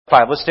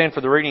5. Let's stand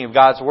for the reading of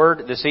God's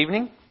Word this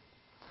evening.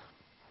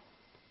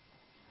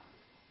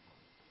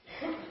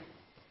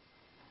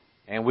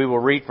 And we will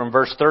read from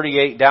verse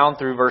 38 down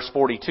through verse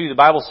 42. The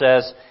Bible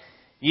says,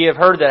 "Ye have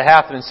heard that it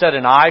hath been said,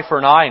 an eye for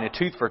an eye, and a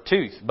tooth for a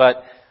tooth.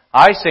 But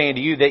I say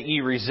unto you that ye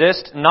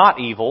resist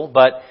not evil,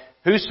 but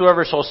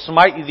whosoever shall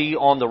smite thee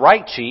on the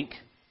right cheek,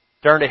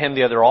 turn to him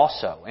the other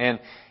also. And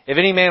if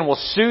any man will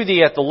sue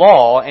thee at the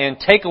law, and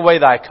take away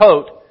thy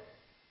coat,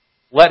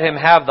 let him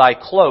have thy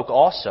cloak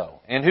also.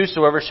 And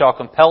whosoever shall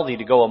compel thee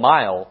to go a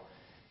mile,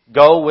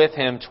 go with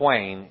him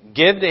twain.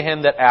 Give to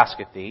him that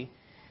asketh thee,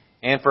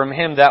 and from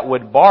him that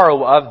would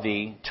borrow of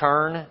thee,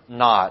 turn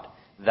not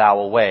thou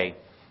away."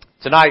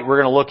 Tonight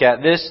we're going to look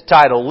at this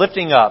title,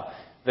 Lifting Up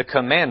the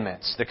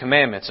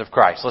Commandments of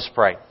Christ. Let's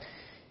pray.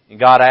 And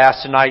God, I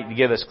ask tonight to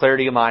give us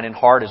clarity of mind and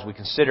heart as we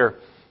consider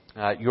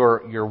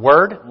your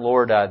Word.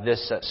 Lord,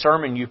 this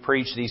sermon you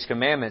preach, these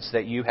commandments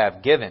that you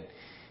have given,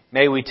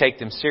 may we take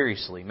them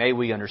seriously. May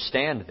we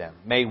understand them.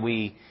 May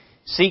we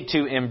seek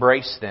to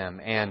embrace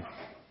them and,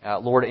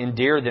 Lord,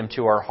 endear them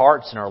to our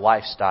hearts and our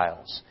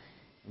lifestyles.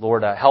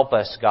 Lord, help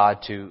us,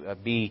 God, to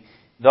be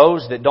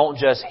those that don't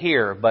just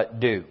hear, but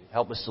do.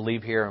 Help us to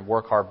leave here and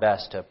work our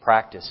best to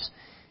practice,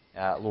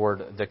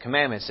 Lord, the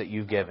commandments that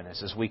you've given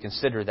us as we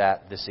consider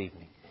that this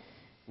evening.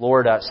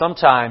 Lord,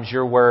 sometimes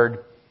your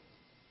Word,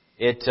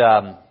 it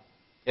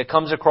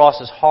comes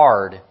across as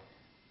hard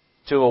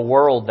to a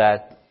world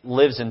that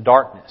lives in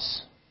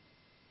darkness.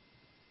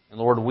 And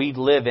Lord, we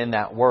live in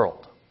that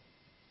world.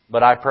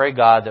 But I pray,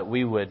 God, that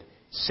we would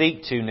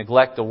seek to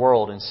neglect the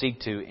world and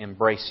seek to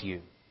embrace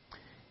you.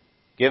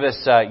 Give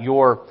us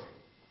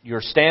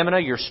your stamina,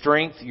 your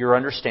strength, your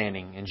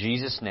understanding. In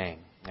Jesus' name,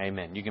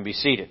 amen. You can be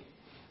seated.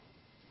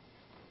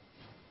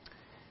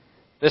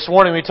 This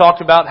morning we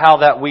talked about how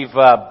that we've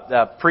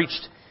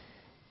preached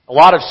a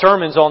lot of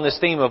sermons on this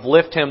theme of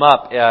lift him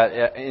up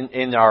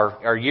in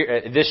our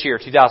year, this year,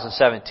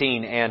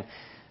 2017. And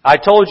I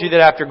told you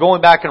that after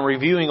going back and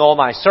reviewing all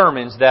my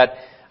sermons that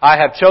I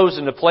have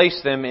chosen to place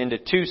them into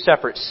two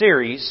separate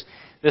series.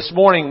 This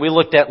morning we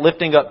looked at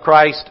lifting up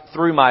Christ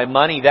through my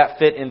money. That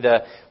fit in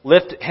the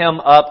Lift Him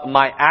Up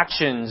My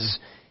Actions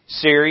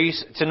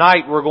series.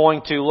 Tonight we're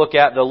going to look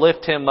at the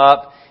Lift Him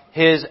Up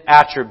His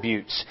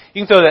Attributes.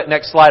 You can throw that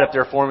next slide up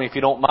there for me if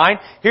you don't mind.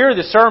 Here are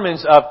the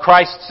sermons of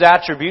Christ's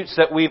attributes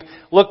that we've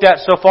looked at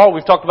so far.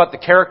 We've talked about the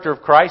character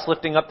of Christ,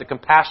 lifting up the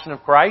compassion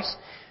of Christ.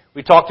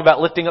 We talked about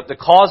lifting up the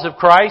cause of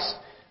Christ,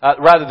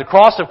 the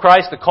cross of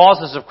Christ, the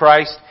causes of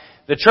Christ,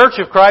 the church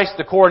of Christ,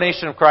 the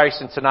coronation of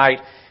Christ, and tonight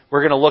we're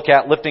going to look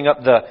at lifting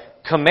up the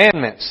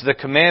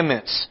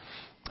commandments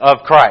of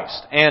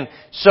Christ. And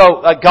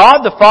so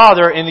God the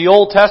Father in the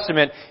Old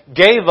Testament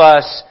gave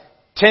us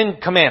 10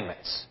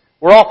 commandments.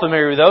 We're all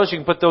familiar with those. You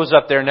can put those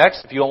up there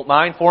next if you don't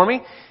mind for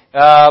me.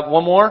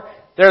 One more.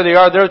 There they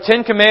are. There are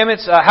 10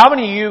 commandments. How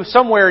many of you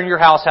somewhere in your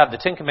house have the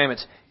 10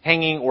 commandments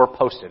hanging or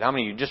posted? How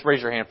many of you? Just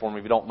raise your hand for me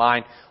if you don't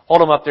mind.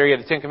 Hold them up there. You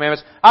have the 10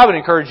 commandments. I would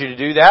encourage you to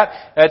do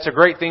that. That's a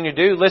great thing to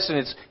do. Listen,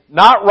 it's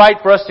not right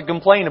for us to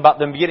complain about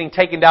them getting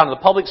taken down to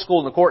the public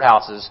school and the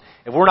courthouses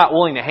if we're not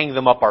willing to hang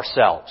them up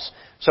ourselves.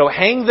 So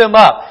hang them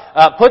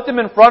up. Put them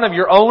in front of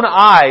your own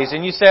eyes.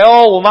 And you say,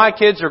 oh, well, my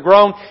kids are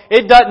grown.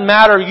 It doesn't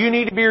matter. You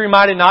need to be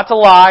reminded not to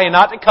lie and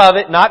not to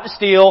covet, not to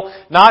steal,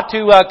 not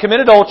to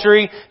commit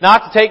adultery,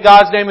 not to take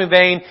God's name in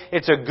vain.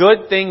 It's a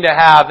good thing to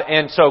have.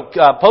 And so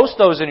post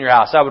those in your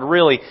house. I would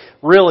really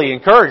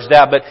encourage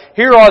that. But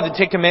here are the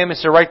 10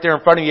 commandments. They're right there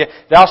in front of you.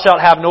 Thou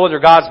shalt have no other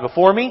gods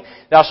before me.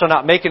 Thou shalt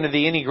not make unto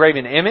thee any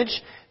graven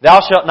image. Thou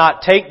shalt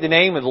not take the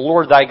name of the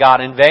Lord thy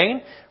God in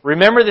vain.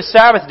 Remember the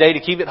Sabbath day to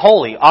keep it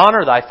holy.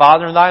 Honor thy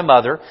father and thy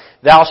mother.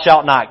 Thou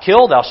shalt not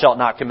kill. Thou shalt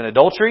not commit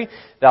adultery.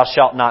 Thou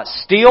shalt not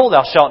steal.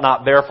 Thou shalt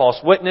not bear false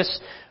witness.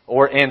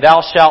 And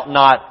thou shalt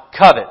not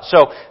covet.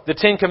 So, the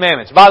 10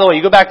 Commandments. By the way,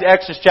 you go back to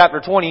Exodus chapter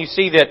 20, you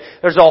see that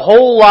there's a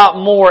whole lot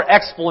more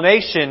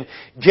explanation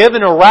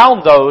given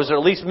around those, or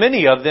at least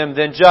many of them,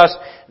 than just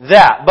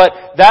that. But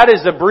that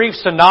is a brief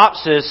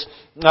synopsis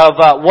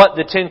of what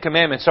the 10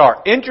 Commandments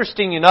are.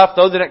 Interesting enough,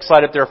 though, the next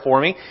slide up there for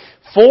me,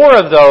 4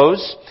 of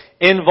those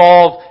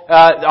involve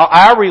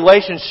our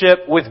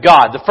relationship with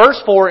God. The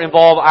first 4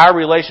 involve our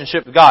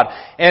relationship with God.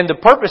 And the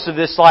purpose of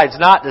this slide is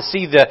not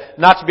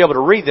to be able to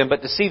read them,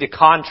 but to see the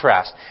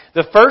contrast.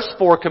 The first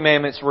 4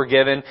 commandments were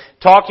given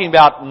talking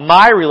about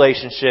my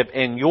relationship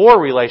and your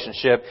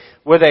relationship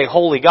with a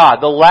holy God.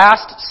 The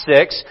last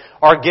 6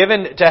 are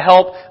given to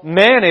help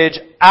manage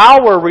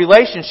our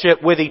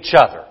relationship with each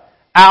other.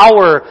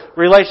 Our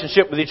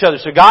relationship with each other.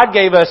 So God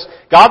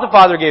the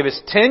Father gave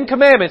us 10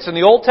 commandments in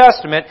the Old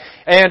Testament,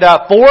 and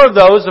 4 of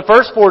those, the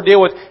first 4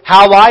 deal with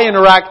how I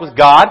interact with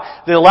God.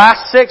 The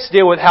last 6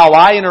 deal with how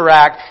I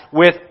interact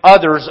with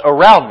others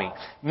around me.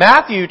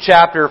 Matthew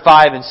chapter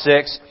 5 and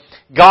 6,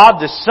 God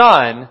the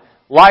Son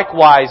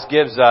likewise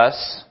gives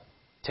us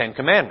 10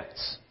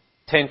 commandments.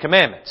 10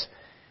 commandments.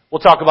 We'll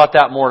talk about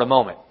that more in a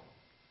moment.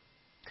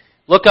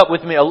 Look up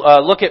with me,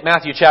 look at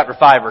Matthew chapter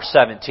 5 verse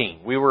 17.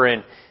 We were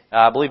in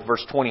I believe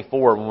verse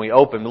 24 when we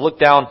opened. Look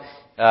down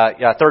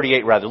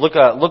 38 rather.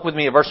 Look with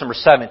me at verse number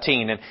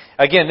 17. And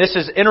again, this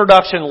is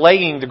introduction,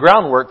 laying the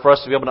groundwork for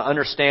us to be able to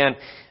understand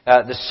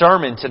the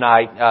sermon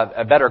tonight,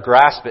 a better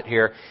grasp it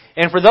here.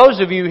 And for those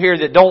of you here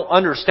that don't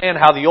understand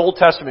how the Old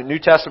Testament and New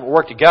Testament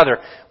work together,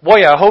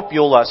 boy, I hope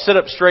you'll sit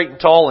up straight and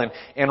tall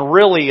and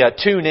really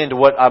tune into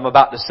what I'm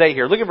about to say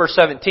here. Look at verse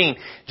 17.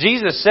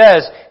 Jesus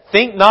says,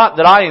 "Think not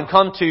that I am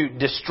come to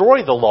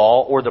destroy the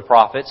law or the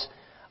prophets.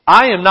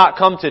 I am not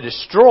come to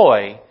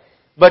destroy,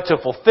 but to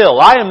fulfill."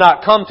 I am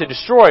not come to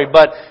destroy,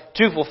 but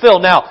to fulfill.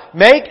 Now,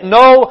 make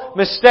no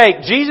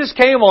mistake, Jesus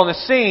came on the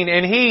scene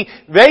and He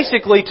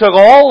basically took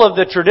all of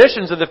the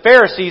traditions of the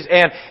Pharisees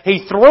and He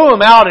threw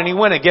them out and He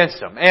went against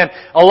them. And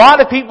a lot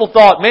of people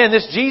thought, man,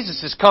 this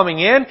Jesus is coming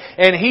in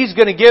and He's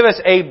going to give us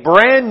a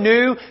brand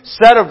new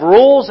set of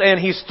rules, and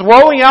He's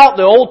throwing out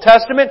the Old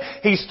Testament,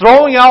 He's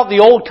throwing out the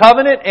Old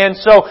Covenant, and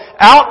so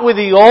out with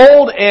the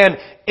Old and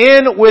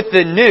in with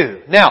the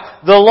new. Now,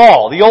 the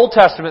law, the Old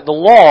Testament, the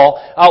law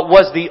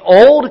was the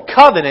Old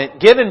Covenant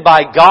given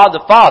by God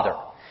the Father.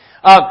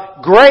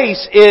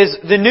 Grace is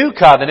the new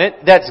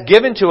covenant that's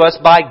given to us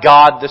by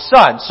God the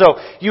Son. So,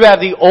 you have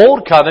the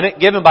Old Covenant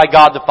given by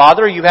God the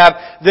Father. You have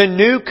the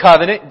new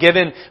covenant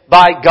given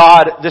by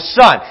God the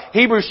Son.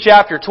 Hebrews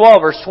chapter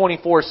 12 verse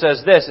 24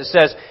 says this. It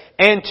says,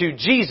 "And to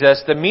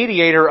Jesus, the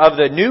mediator of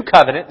the new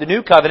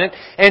covenant,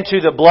 and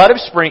to the blood of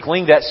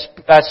sprinkling that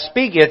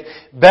speaketh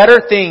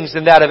better things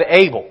than that of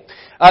Abel."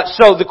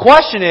 So the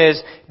question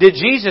is, did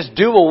Jesus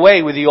do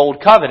away with the Old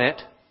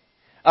Covenant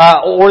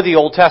or the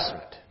Old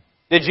Testament?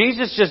 Did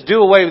Jesus just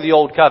do away with the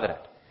Old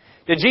Covenant?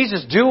 Did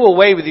Jesus do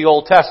away with the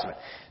Old Testament?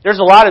 There's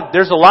a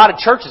lot of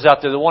churches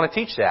out there that want to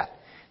teach that.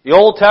 The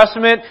Old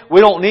Testament,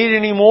 we don't need it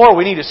anymore.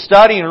 We need to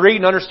study and read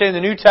and understand the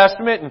New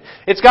Testament. And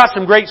it's got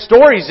some great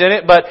stories in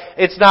it, but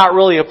it's not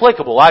really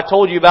applicable. I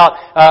told you about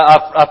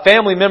a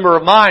family member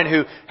of mine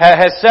who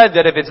has said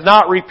that if it's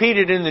not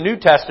repeated in the New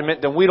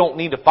Testament, then we don't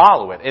need to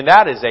follow it. And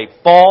that is a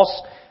false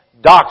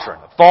doctrine.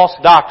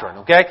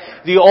 Okay?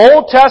 The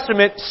Old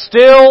Testament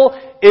still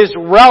is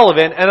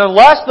relevant, and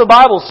unless the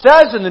Bible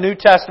says in the New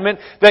Testament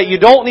that you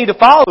don't need to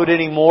follow it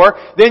anymore,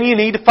 then you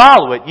need to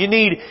follow it. You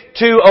need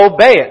to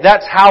obey it.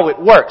 That's how it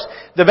works.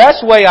 The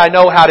best way I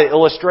know how to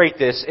illustrate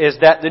this is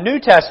that the New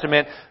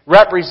Testament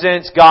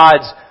represents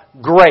God's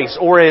grace,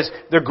 or is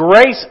the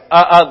grace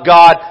of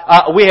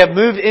God. We have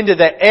moved into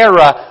the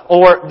era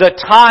or the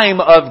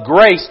time of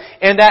grace,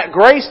 and that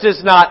grace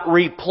does not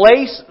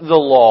replace the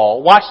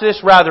law. Watch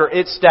this, rather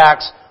it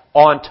stacks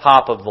on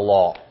top of the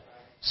law.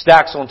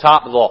 Stacks on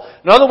top of the law.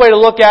 Another way to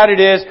look at it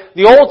is,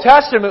 the Old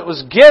Testament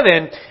was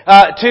given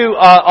to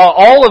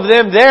all of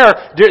them there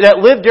that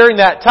lived during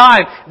that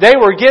time. They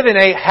were given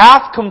a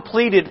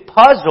half-completed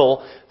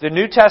puzzle. The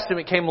New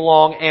Testament came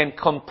along and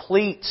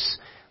completes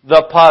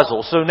the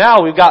puzzle. So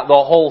now we've got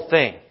the whole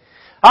thing.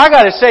 I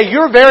gotta say,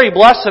 you're very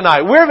blessed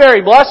tonight. We're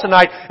very blessed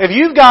tonight. If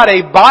you've got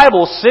a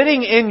Bible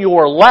sitting in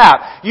your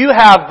lap, you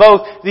have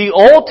both the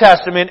Old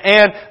Testament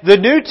and the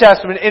New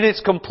Testament in its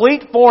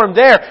complete form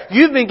there.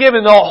 You've been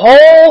given the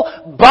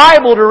whole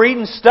Bible to read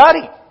and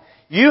study.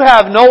 You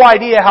have no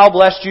idea how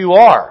blessed you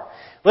are.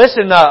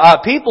 Listen,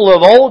 people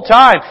of old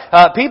time,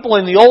 people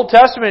in the Old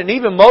Testament, and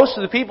even most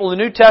of the people in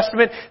the New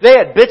Testament, they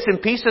had bits and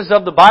pieces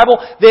of the Bible,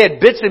 they had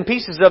bits and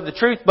pieces of the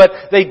truth,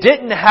 but they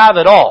didn't have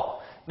it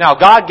all. Now,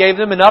 God gave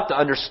them enough to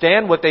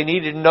understand what they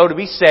needed to know to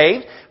be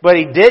saved, but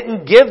He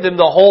didn't give them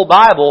the whole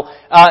Bible.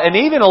 And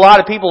even a lot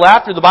of people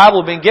after the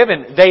Bible had been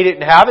given, they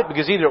didn't have it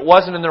because either it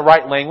wasn't in the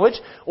right language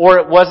or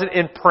it wasn't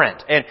in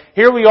print. And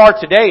here we are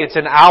today. It's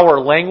in our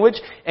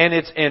language and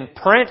it's in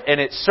print and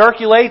it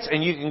circulates,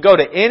 and you can go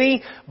to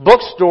any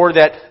bookstore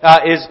that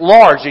is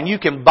large and you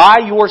can buy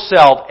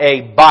yourself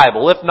a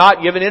Bible. If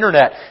not, you have an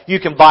internet you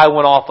can buy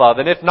one off of.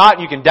 And if not,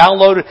 you can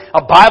download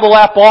a Bible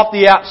app off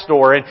the App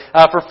Store and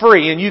for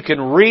free, and you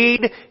can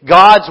read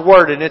God's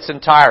Word in its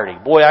entirety.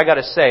 Boy, I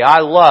gotta say, I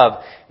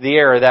love the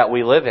era that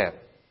we live in.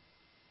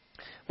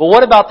 But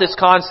what about this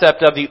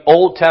concept of the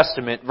Old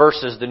Testament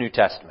versus the New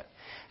Testament?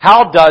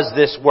 How does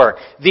this work?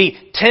 The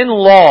 10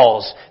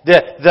 laws,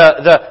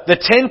 the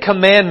 10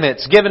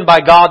 commandments given by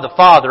God the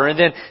Father, and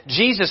then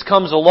Jesus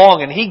comes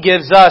along and He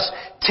gives us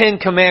 10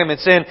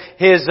 commandments in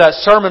His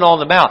Sermon on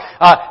the Mount.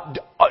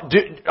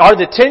 Are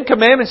the 10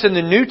 commandments in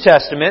the New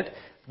Testament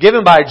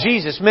given by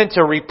Jesus meant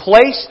to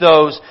replace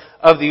those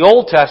of the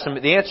Old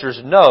Testament? The answer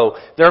is no.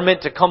 They're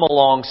meant to come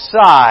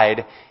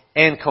alongside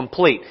and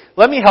complete.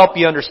 Let me help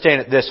you understand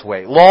it this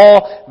way.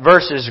 Law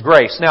versus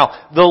grace.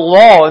 Now, the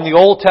law in the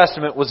Old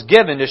Testament was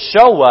given to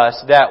show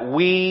us that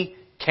we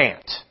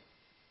can't.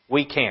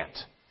 We can't.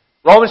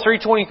 Romans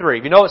 3:23.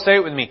 If you know it, say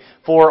it with me.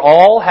 For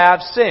all have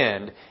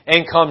sinned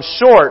and come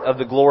short of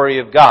the glory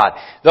of God.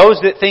 Those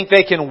that think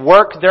they can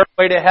work their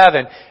way to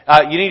heaven,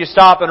 you need to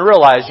stop and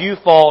realize you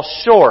fall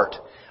short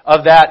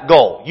of that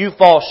goal. You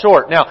fall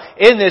short. Now,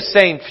 in this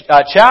same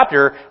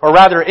chapter, or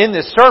rather in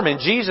this sermon,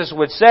 Jesus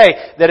would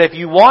say that if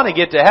you want to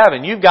get to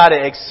heaven, you've got to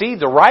exceed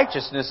the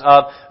righteousness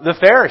of the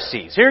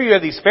Pharisees. Here you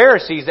have these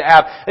Pharisees that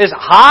have this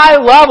high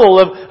level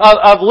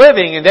of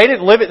living, and they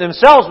didn't live it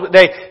themselves, but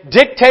they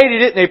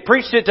dictated it and they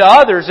preached it to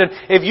others. And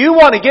if you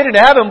want to get into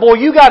heaven, boy,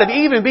 you got to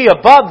even be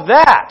above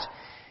that.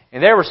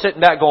 And they were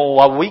sitting back going,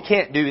 well, we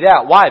can't do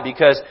that. Why?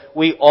 Because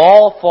we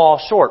all fall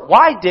short.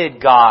 Why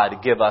did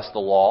God give us the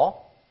law?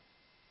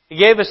 He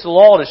gave us the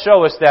law to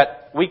show us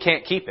that we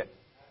can't keep it.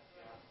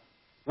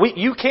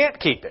 You can't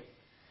keep it.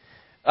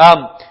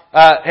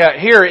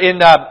 Here in,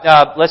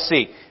 let's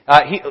see.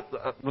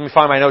 Let me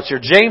find my notes here.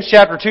 James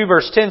chapter 2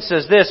 verse 10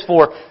 says this,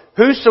 "For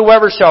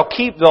whosoever shall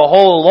keep the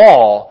whole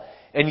law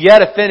and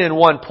yet offend in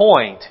one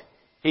point,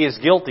 he is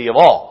guilty of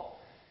all."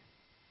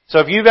 So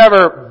if you've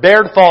ever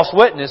bared false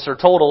witness or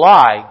told a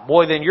lie,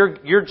 boy, then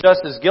you're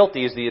just as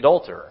guilty as the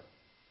adulterer.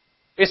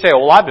 You say,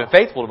 well, I've been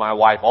faithful to my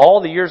wife all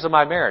the years of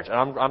my marriage,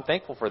 and I'm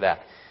thankful for that.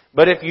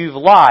 But if you've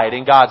lied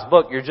in God's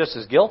book, you're just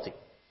as guilty.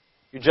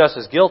 You're just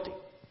as guilty.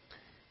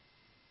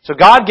 So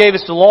God gave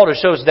us the law to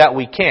show us that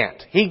we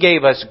can't. He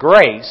gave us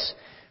grace.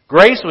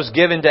 Grace was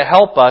given to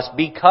help us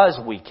because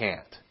we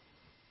can't.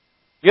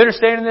 You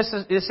understanding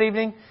this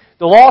evening?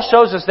 The law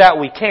shows us that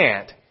we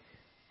can't.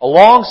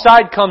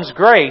 Alongside comes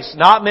grace,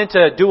 not meant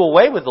to do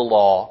away with the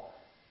law,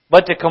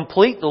 but to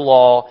complete the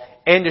law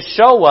and to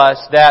show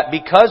us that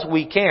because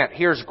we can't,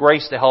 here's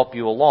grace to help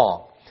you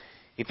along.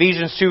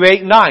 Ephesians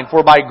 2:8-9,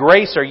 "For by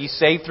grace are ye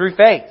saved through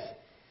faith,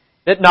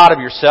 that not of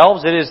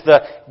yourselves, it is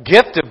the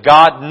gift of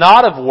God,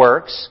 not of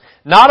works,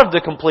 not of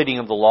the completing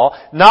of the law,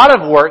 not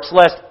of works,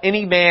 lest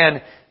any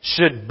man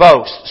should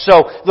boast."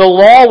 So the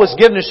law was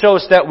given to show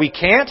us that we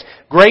can't.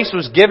 Grace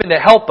was given to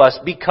help us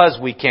because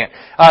we can't.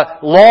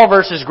 Law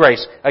versus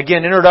grace.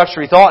 Again,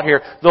 introductory thought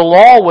here. The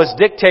law was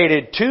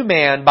dictated to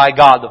man by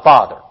God the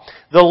Father.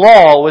 The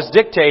law was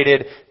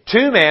dictated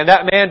to man,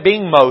 that man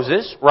being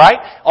Moses, right?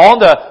 On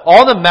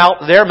the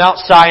mount there, Mount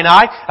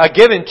Sinai,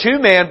 given to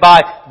man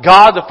by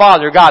God the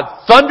Father. God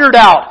thundered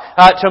out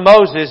to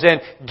Moses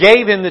and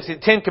gave him the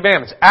Ten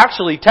Commandments.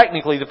 Actually,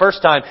 technically, the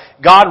first time,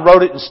 God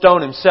wrote it in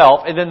stone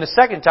himself, and then the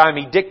second time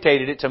He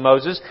dictated it to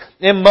Moses,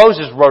 and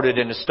Moses wrote it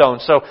into stone.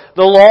 So,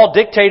 the law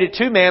dictated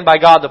to man by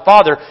God the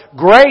Father.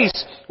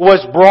 Grace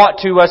was brought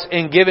to us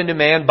and given to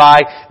man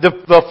by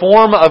the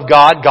form of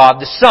God, God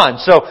the Son.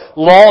 So,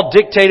 law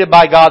dictated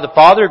by God the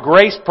Father,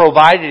 grace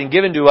provided and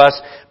given to us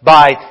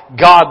by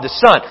God the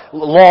Son.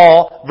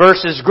 Law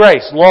versus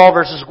grace. Law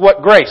versus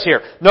what grace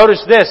here.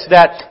 Notice this,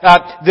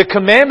 that the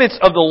commandments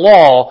of the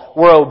law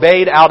were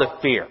obeyed out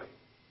of fear.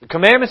 The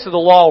commandments of the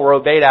law were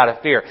obeyed out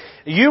of fear.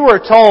 You were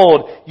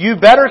told, you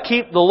better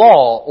keep the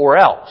law or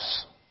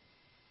else.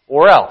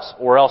 Or else.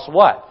 Or else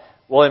what?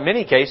 Well, in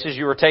many cases,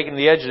 you were taken to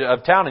the edge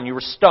of town and you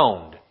were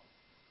stoned.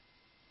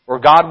 Or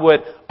God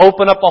would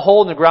open up a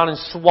hole in the ground and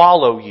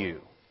swallow you.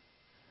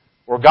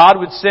 Or God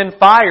would send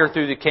fire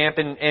through the camp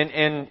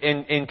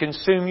and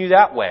consume you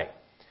that way.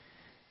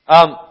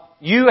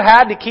 You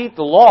had to keep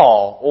the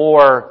law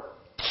or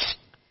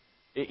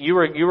you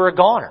were a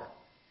goner.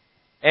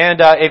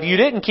 And if you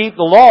didn't keep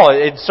the law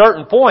at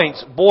certain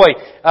points, boy,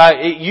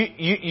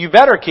 you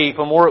better keep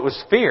them or it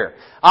was fear.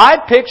 I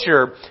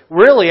picture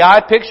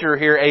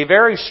here a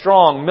very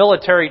strong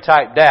military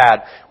type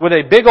dad with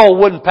a big old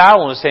wooden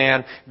paddle in his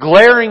hand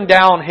glaring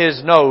down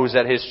his nose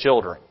at his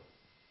children.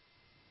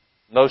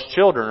 Those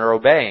children are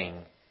obeying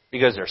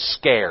because they're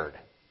scared.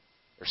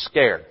 They're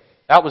scared.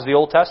 That was the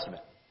Old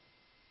Testament.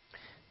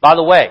 By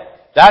the way,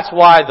 that's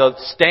why the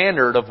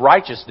standard of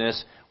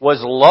righteousness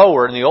was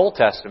lower in the Old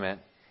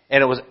Testament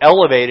and it was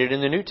elevated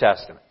in the New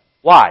Testament.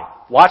 Why?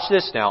 Watch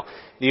this now.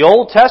 The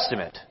Old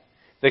Testament,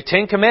 the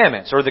Ten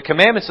Commandments, or the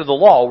commandments of the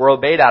law were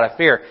obeyed out of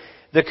fear.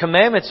 The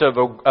commandments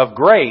of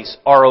grace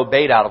are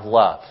obeyed out of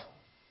love.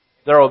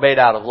 They're obeyed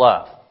out of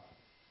love.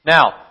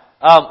 Now,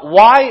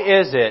 why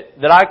is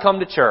it that I come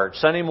to church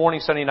Sunday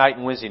morning, Sunday night,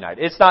 and Wednesday night?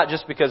 It's not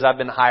just because I've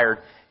been hired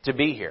to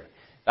be here.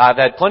 I've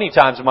had plenty of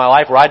times in my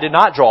life where I did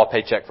not draw a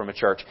paycheck from a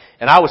church,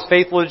 and I was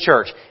faithful to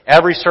church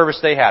every service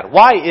they had.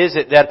 Why is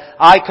it that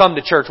I come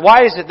to church?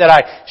 Why is it that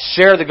I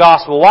share the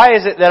gospel? Why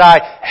is it that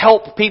I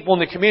help people in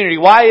the community?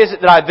 Why is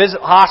it that I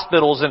visit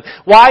hospitals? And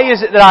why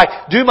is it that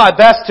I do my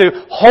best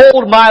to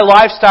hold my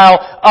lifestyle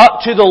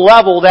up to the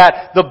level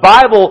that the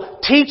Bible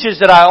teaches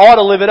that I ought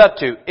to live it up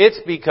to? It's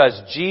because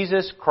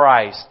Jesus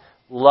Christ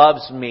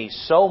loves me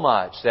so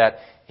much that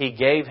He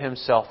gave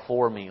Himself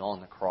for me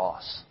on the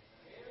cross.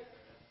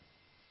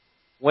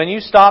 When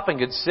you stop and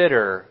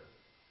consider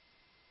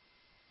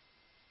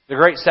the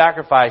great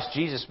sacrifice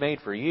Jesus made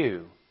for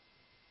you,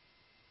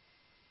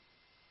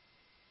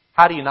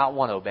 how do you not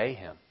want to obey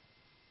Him?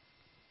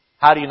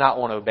 How do you not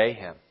want to obey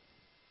Him?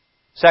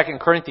 2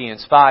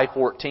 Corinthians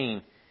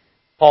 5:14,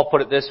 Paul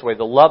put it this way,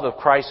 "The love of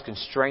Christ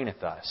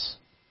constraineth us.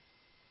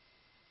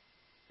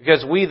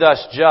 Because we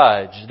thus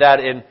judge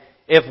that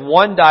if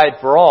one died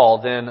for all,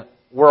 then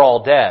we're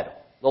all dead.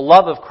 The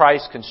love of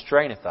Christ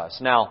constraineth us."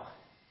 Now,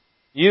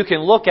 you can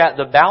look at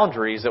the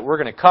boundaries that we're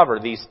going to cover,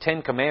 these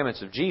 10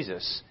 Commandments of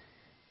Jesus,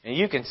 And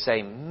you can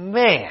say,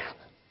 man,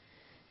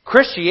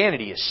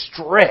 Christianity is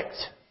strict.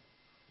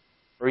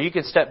 Or you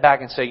can step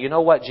back and say, you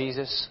know what,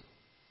 Jesus?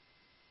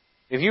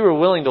 If you were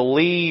willing to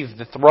leave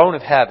the throne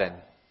of heaven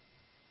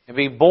and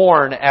be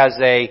born of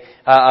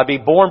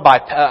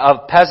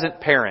peasant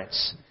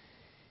parents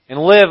and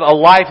live a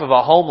life of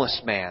a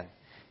homeless man,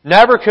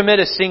 never commit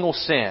a single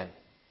sin,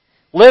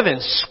 live in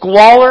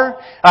squalor,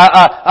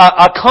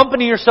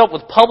 accompany yourself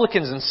with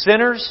publicans and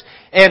sinners,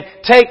 and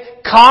take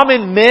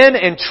common men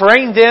and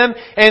train them,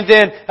 and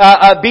then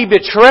be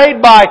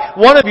betrayed by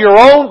one of your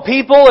own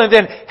people, and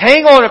then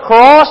hang on a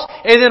cross,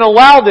 and then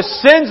allow the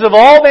sins of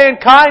all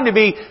mankind to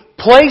be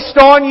placed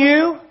on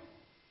you?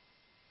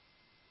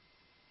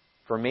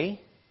 For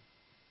me?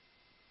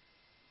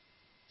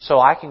 So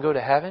I can go to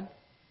heaven?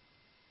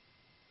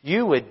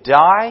 You would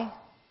die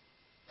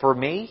for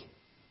me?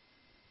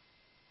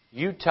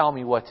 You tell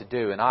me what to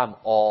do, and I'm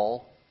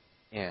all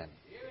in.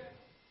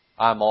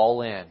 I'm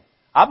all in.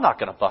 I'm not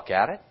going to buck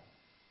at it.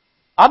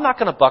 I'm not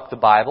going to buck the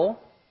Bible.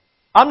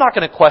 I'm not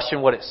going to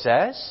question what it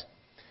says.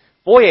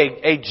 Boy,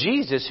 a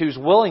Jesus who's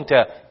willing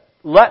to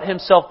let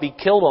Himself be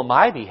killed on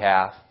my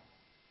behalf,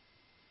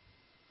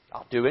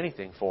 I'll do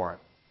anything for Him.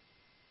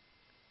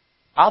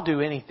 I'll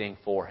do anything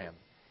for Him.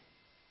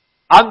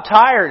 I'm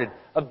tired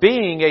of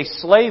being a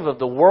slave of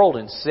the world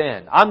and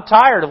sin. I'm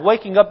tired of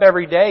waking up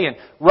every day and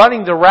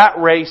running the rat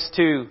race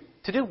to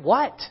do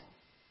what?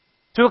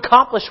 To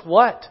accomplish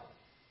what?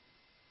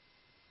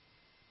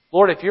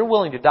 Lord, if You're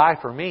willing to die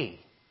for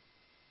me,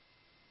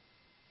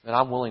 then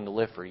I'm willing to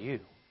live for You.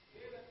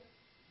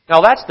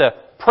 Now that's the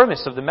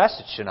premise of the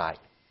message tonight.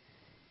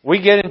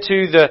 We get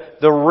into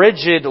the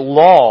rigid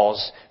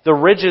laws, the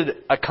rigid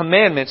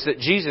commandments that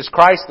Jesus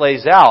Christ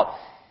lays out.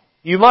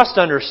 You must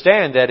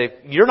understand that if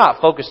you're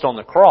not focused on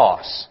the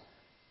cross,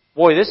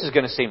 boy, this is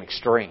going to seem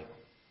extreme.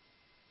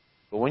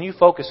 But when you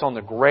focus on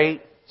the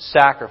great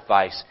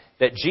sacrifice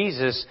that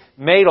Jesus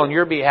made on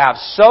your behalf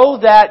so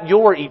that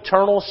your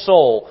eternal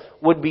soul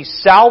would be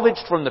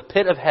salvaged from the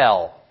pit of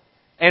hell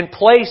and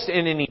placed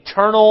in an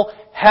eternal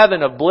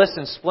heaven of bliss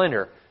and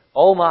splendor,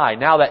 oh my,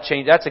 now that's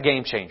a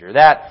game changer.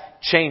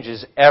 That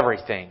changes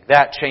everything.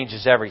 That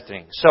changes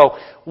everything. So,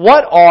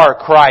 what are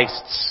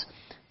Christ's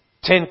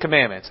 10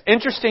 Commandments?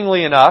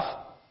 Interestingly enough,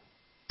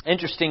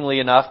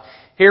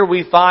 here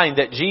we find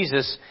that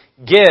Jesus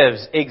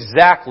gives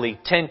exactly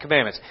 10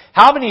 Commandments.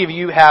 How many of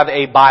you have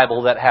a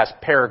Bible that has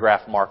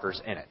paragraph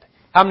markers in it?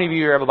 How many of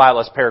you have a Bible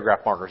that has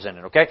paragraph markers in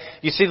it, okay?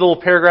 You see the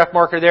little paragraph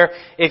marker there?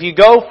 If you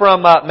go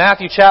from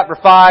Matthew chapter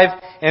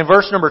 5 and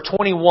verse number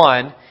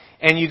 21,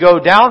 and you go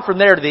down from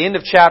there to the end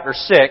of chapter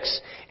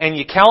 6, and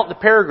you count the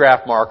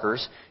paragraph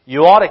markers,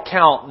 you ought to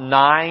count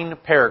 9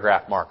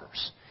 paragraph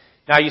markers.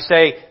 Now you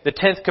say, the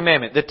 10th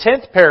commandment. The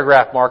 10th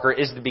paragraph marker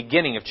is the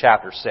beginning of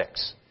chapter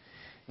 6.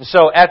 And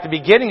so at the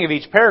beginning of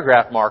each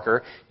paragraph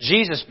marker,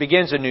 Jesus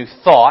begins a new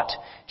thought.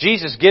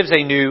 Jesus gives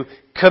a new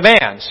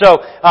command. So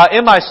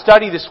in my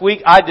study this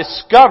week, I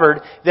discovered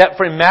that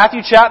from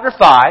Matthew chapter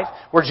 5,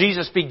 where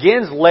Jesus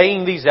begins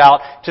laying these out,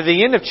 to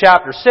the end of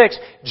chapter 6,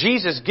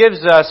 Jesus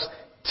gives us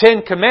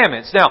 10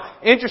 commandments. Now,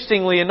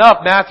 interestingly enough,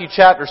 Matthew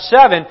chapter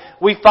 7,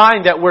 we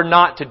find that we're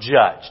not to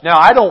judge. Now,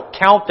 I don't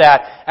count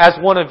that as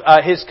one of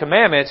His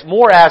commandments,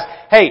 more as,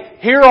 hey,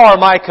 here are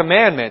my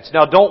commandments.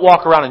 Now, don't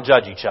walk around and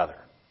judge each other.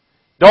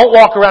 Don't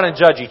walk around and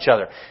judge each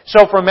other.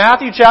 So from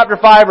Matthew chapter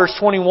 5 verse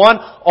 21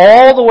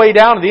 all the way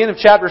down to the end of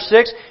chapter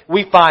 6,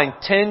 we find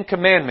 10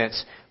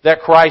 commandments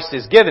that Christ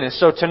has given us.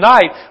 So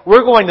tonight,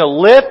 we're going to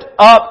lift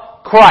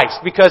up Christ,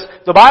 because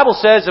the Bible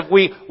says if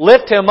we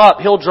lift Him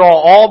up, He'll draw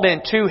all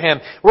men to Him.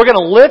 We're going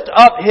to lift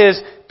up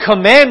His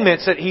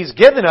commandments that He's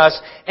given us,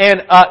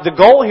 and the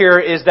goal here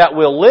is that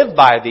we'll live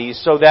by these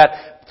so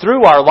that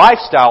through our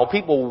lifestyle,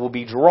 people will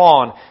be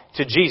drawn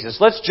to Jesus.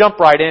 Let's jump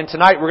right in.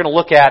 Tonight we're going to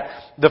look at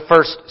the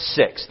first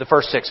 6. The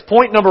first 6.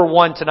 Point number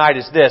 1 tonight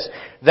is this: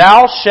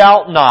 Thou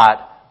shalt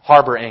not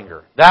harbor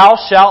anger. Thou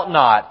shalt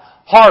not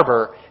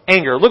harbor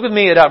anger. Look with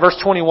me at verse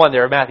 21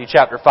 there of Matthew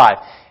chapter 5.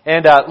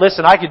 And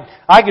listen, I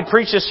could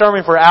preach this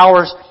sermon for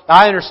hours.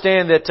 I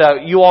understand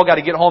that you all got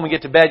to get home and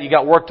get to bed. You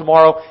got work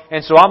tomorrow,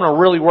 and so I'm going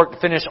to really work to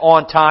finish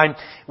on time.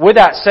 With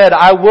that said,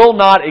 I will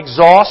not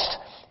exhaust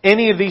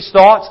any of these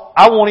thoughts.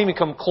 I won't even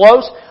come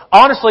close.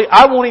 Honestly,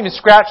 I won't even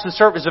scratch the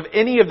surface of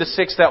any of the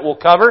 6 that we'll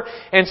cover.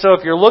 And so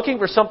if you're looking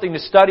for something to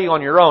study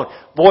on your own,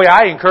 boy,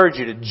 I encourage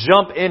you to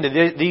jump into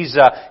these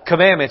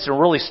commandments and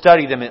really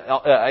study them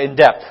in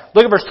depth.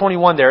 Look at verse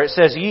 21 there. It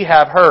says, Ye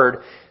have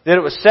heard that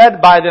it was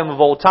said by them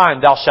of old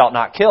time, Thou shalt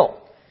not kill.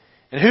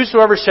 And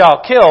whosoever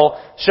shall kill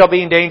shall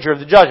be in danger of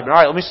the judgment. All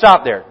right, let me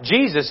stop there.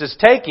 Jesus is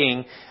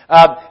taking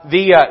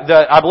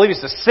I believe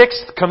it's the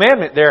 6th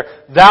commandment there,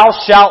 Thou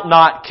shalt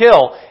not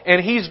kill,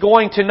 and He's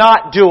going to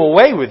not do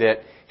away with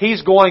it.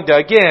 He's going to,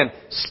 again,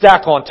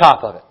 stack on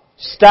top of it.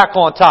 Stack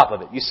on top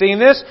of it. You seeing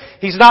this?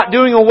 He's not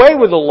doing away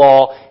with the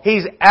law.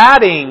 He's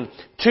adding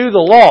to the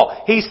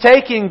law. He's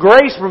taking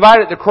grace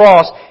provided at the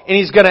cross and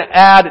He's going to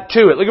add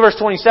to it. Look at verse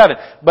 27.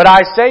 But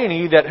I say unto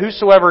you that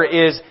whosoever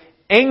is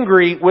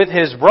angry with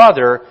his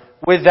brother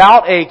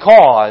without a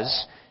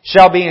cause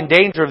shall be in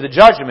danger of the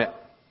judgment.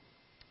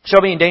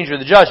 shall be in danger of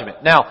the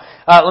judgment. Now,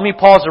 let me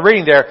pause the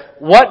reading there.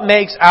 What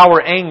makes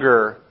our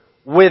anger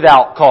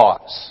without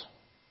cause?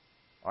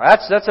 Well,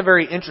 that's a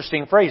very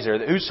interesting phrase there.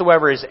 That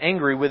whosoever is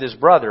angry with his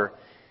brother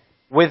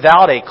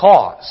without a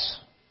cause.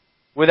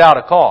 Without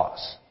a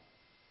cause.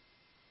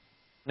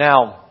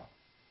 Now,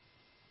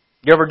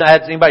 you ever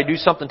had anybody do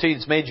something to you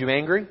that's made you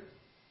angry?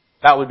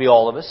 That would be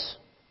all of us.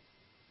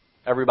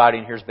 Everybody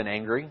in here has been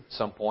angry at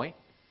some point.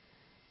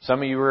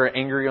 Some of you were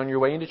angry on your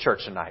way into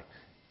church tonight.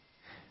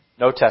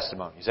 No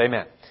testimonies.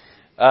 Amen.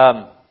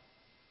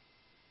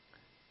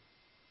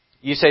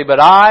 You say, but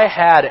I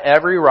had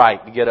every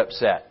right to get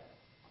upset.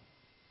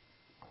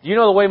 Do you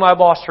know the way my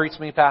boss treats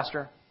me,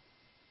 Pastor?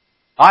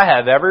 I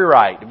have every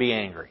right to be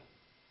angry.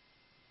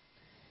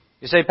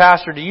 You say,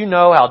 Pastor, do you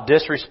know how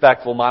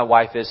disrespectful my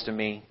wife is to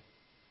me?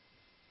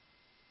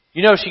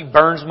 You know she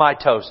burns my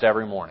toast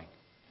every morning.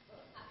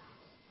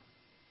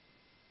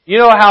 You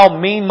know how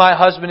mean my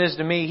husband is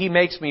to me? He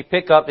makes me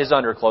pick up his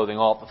underclothing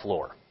off the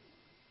floor.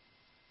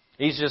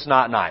 He's just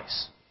not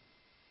nice.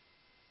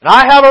 And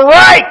I have a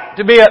right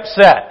to be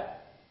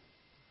upset.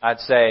 I'd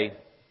say,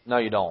 no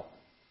you don't.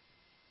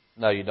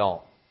 No you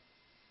don't.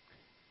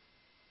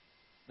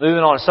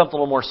 Moving on to something a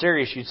little more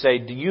serious, you'd say,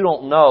 you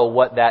don't know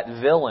what that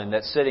villain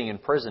that's sitting in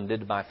prison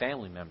did to my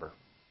family member.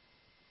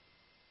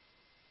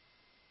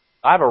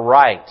 I have a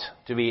right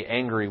to be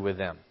angry with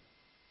them.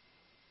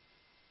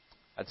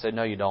 I'd say,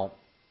 no you don't.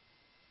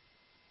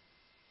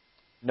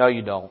 No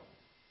you don't.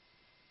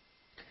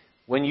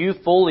 When you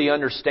fully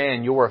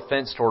understand your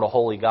offense toward a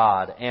holy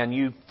God, and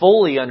you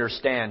fully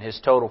understand His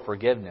total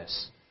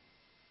forgiveness,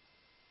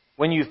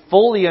 when you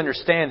fully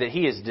understand that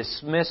He has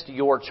dismissed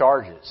your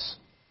charges,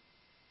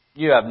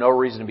 you have no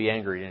reason to be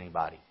angry at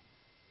anybody.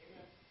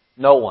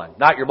 No one.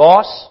 Not your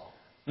boss.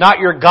 Not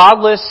your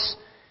godless,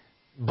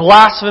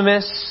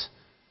 blasphemous,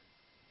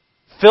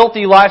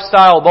 filthy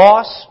lifestyle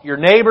boss. Your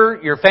neighbor.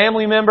 Your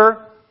family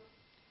member.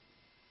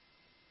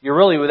 You're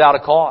really without a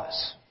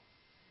cause.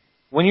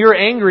 When you're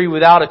angry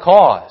without a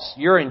cause,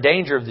 you're in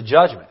danger of the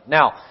judgment.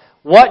 Now,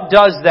 what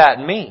does that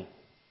mean?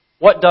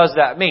 What does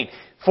that mean?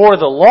 For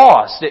the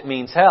lost, it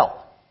means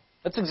hell.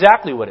 That's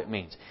exactly what it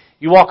means.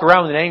 You walk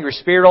around with an angry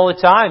spirit all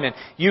the time and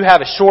you have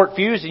a short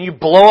fuse and you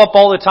blow up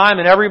all the time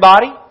at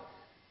everybody.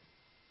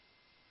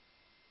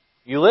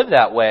 You live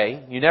that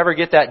way. You never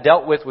get that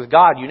dealt with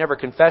God. You never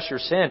confess your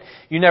sin.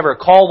 You never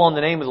call on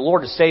the name of the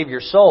Lord to save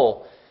your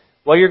soul.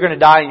 Well, you're going to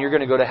die and you're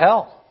going to go to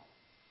hell.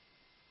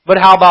 But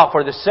how about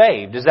for the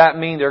saved? Does that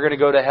mean they're going to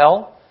go to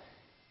hell?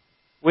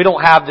 We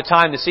don't have the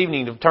time this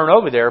evening to turn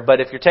over there,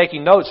 but if you're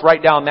taking notes,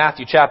 write down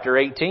Matthew chapter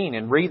 18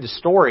 and read the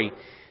story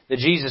that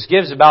Jesus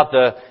gives about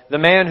the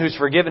man who's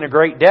forgiven a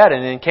great debt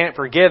and then can't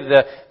forgive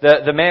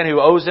the man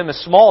who owes him a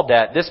small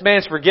debt. This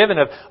man's forgiven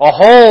of a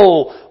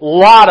whole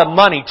lot of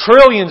money,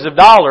 trillions of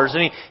dollars,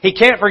 and he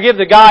can't forgive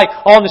the guy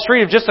on the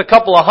street of just a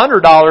couple of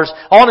 $100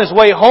 on his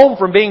way home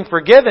from being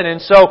forgiven. And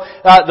so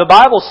the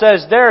Bible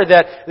says there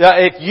that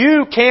if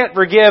you can't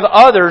forgive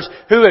others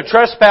who have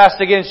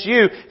trespassed against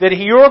you, that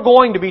you're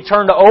going to be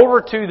turned over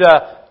to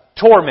the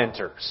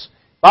tormentors.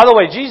 By the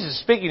way, Jesus is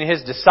speaking to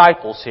His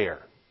disciples here.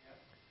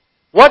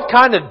 What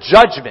kind of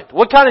judgment?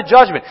 What kind of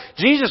judgment?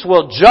 Jesus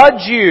will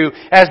judge you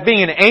as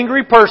being an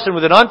angry person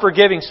with an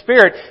unforgiving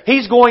spirit.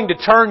 He's going to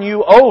turn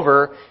you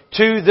over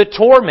to the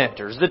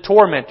tormentors. The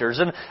tormentors.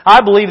 And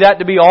I believe that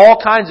to be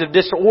all kinds of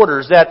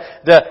disorders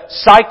that the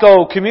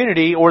psycho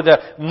community or the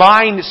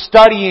mind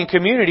studying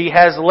community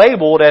has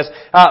labeled as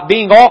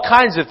being all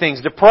kinds of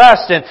things.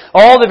 Depressed and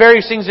all the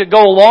various things that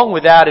go along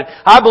with that. And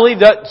I believe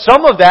that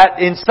some of that,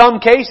 in some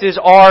cases,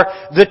 are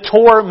the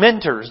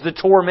tormentors. The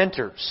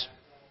tormentors.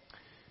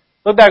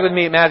 Look back with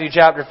me at Matthew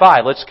chapter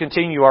 5. Let's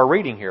continue our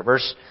reading here.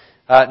 Verse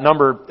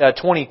number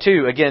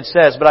 22 again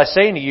says, but I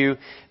say unto you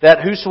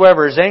that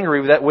whosoever is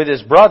angry with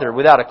his brother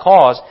without a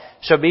cause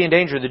shall be in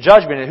danger of the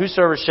judgment, and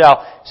whosoever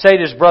shall say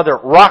to his brother,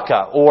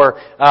 Raka,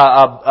 or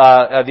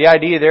the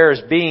idea there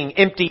is being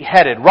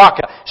empty-headed,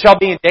 Raka, shall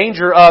be in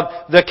danger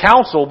of the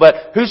council,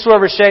 but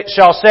whosoever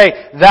shall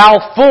say,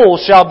 thou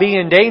fool, shall be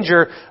in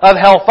danger of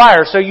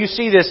hellfire. So you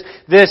see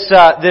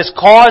this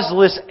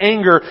causeless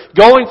anger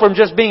going from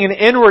just being an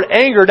inward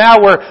anger, now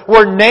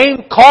we're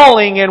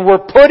name-calling and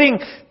we're putting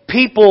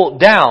people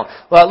down.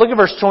 Look at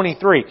verse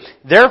 23.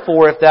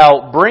 Therefore, if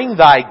thou bring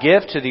thy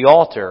gift to the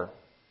altar,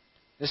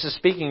 this is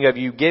speaking of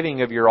you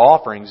giving of your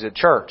offerings at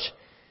church.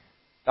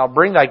 Thou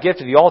bring thy gift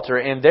to the altar,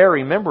 and there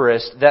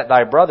rememberest that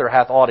thy brother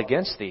hath aught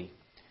against thee.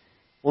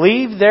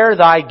 Leave there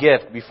thy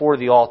gift before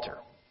the altar,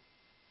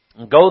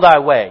 and go thy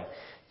way.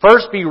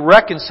 First be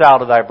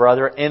reconciled to thy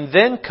brother, and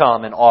then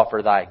come and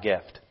offer thy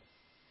gift.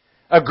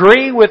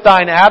 Agree with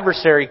thine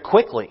adversary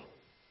quickly,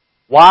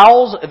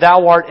 whiles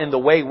thou art in the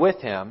way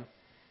with him,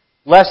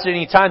 lest at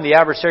any time the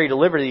adversary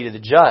deliver thee to the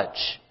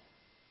judge.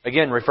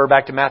 Again, refer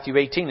back to Matthew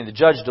 18. And the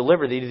judge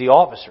deliver thee to the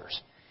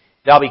officers.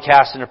 Thou be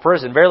cast into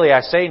prison. Verily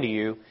I say unto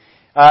you,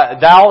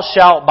 thou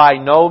shalt by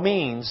no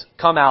means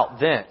come out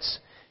thence,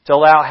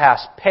 till thou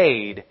hast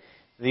paid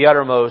the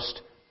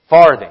uttermost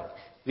farthing.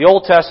 The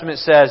Old Testament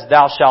says,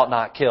 thou shalt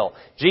not kill.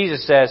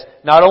 Jesus says,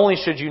 not only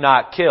should you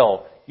not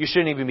kill, you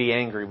shouldn't even be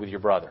angry with your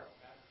brother.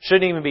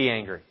 Shouldn't even be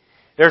angry.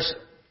 There's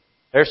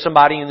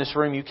somebody in this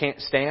room you can't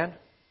stand.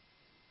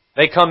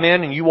 They come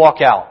in and you walk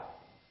out.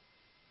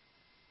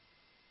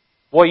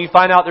 Well, you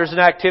find out there's an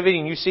activity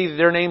and you see that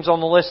their name's on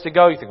the list to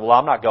go. You think, well,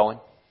 I'm not going.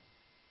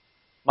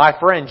 My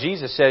friend,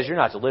 Jesus says you're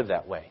not to live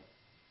that way.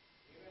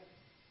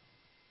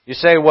 You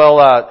say, well,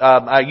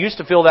 I used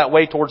to feel that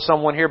way towards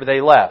someone here, but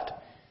they left.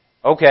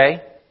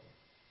 Okay.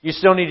 You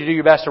still need to do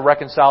your best to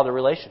reconcile the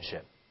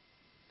relationship.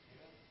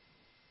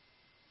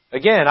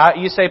 Again,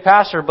 you say,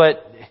 Pastor,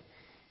 but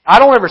I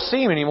don't ever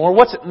see them anymore.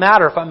 What's it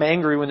matter if I'm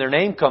angry when their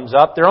name comes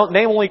up? Their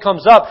name only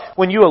comes up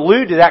when you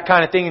allude to that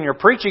kind of thing in your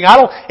preaching. I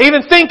don't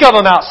even think of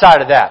them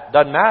outside of that.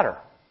 Doesn't matter.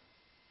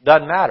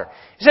 Doesn't matter.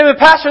 You say, but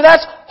Pastor,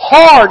 that's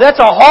hard. That's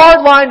a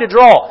hard line to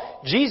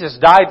draw. Jesus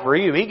died for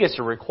you. He gets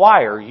to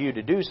require you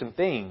to do some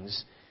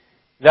things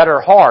that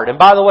are hard. And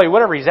by the way,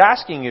 whatever He's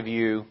asking of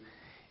you,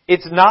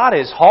 it's not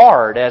as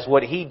hard as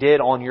what He did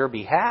on your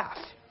behalf.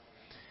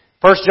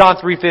 1 John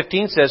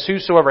 3:15 says,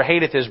 whosoever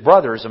hateth his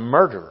brother is a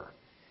murderer.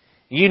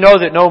 Ye know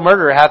that no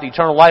murderer hath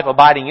eternal life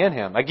abiding in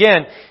him.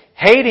 Again,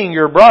 hating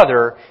your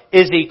brother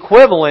is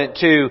equivalent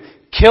to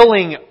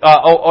killing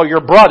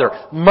your brother,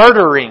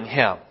 murdering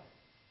him.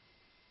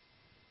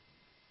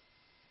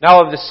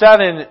 Now, of the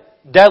 7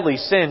 deadly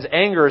sins,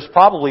 anger is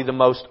probably the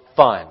most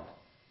fun.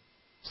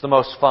 It's the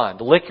most fun.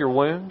 To lick your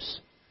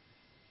wounds.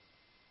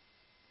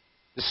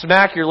 To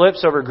smack your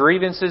lips over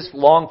grievances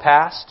long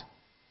past.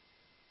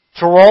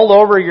 To roll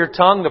over your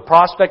tongue the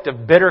prospect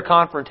of bitter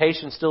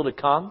confrontation still to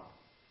come.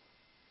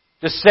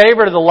 To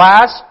savor to the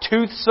last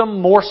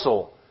toothsome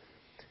morsel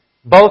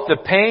both the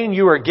pain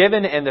you are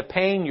given and the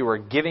pain you are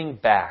giving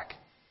back.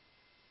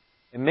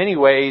 In many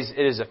ways,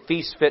 it is a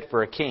feast fit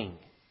for a king.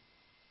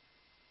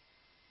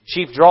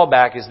 The chief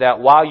drawback is that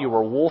while you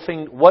are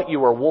what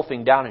you are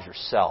wolfing down is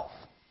yourself.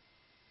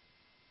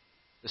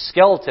 The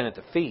skeleton at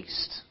the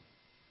feast,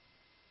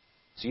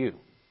 it's you.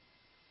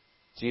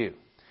 It's you.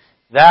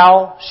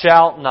 Thou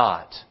shalt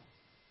not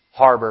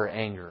harbor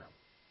anger.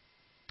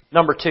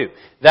 Number 2,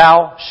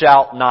 thou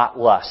shalt not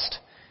lust.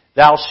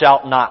 Thou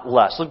shalt not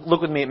lust.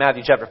 Look with me at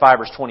Matthew chapter 5,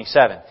 verse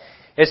 27.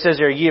 It says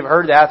there, ye have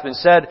heard that hath been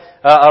said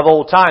of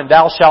old time,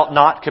 thou shalt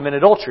not commit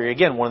adultery.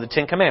 Again, one of the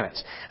 10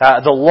 Commandments.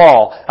 The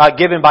law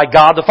given by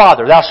God the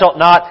Father. Thou shalt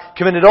not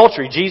commit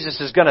adultery. Jesus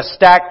is going to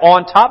stack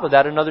on top of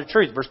that another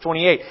truth. Verse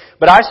 28.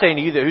 But I say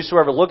unto you that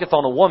whosoever looketh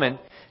on a woman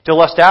to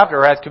lust after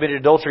her hath committed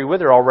adultery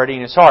with her already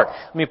in his heart.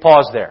 Let me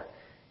pause there.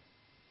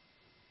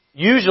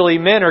 Usually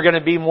men are going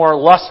to be more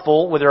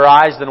lustful with their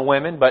eyes than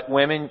women, but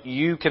women,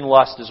 you can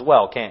lust as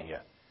well, can't you?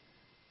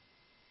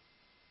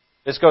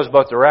 This goes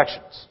both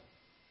directions.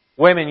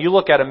 Women, you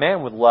look at a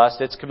man with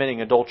lust, it's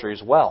committing adultery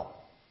as well.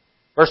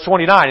 Verse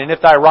 29, and if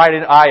thy right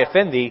eye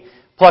offend thee,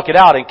 pluck it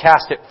out and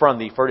cast it from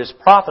thee, for it is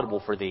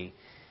profitable for thee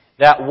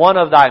that one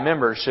of thy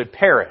members should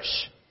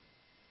perish,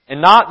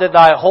 and not that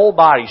thy whole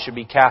body should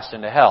be cast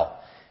into hell.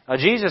 Now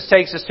Jesus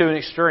takes this to an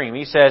extreme.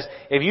 He says,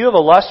 if you have a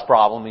lust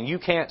problem and you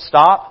can't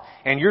stop,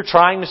 and you're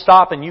trying to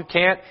stop and you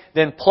can't,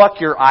 then pluck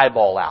your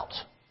eyeball out.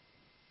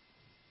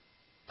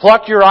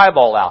 Pluck your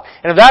eyeball out.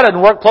 And if that doesn't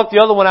work, pluck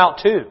the other one out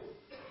too.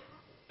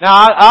 Now,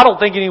 I don't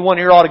think anyone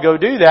here ought to go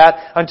do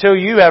that until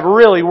you have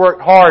really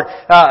worked hard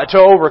to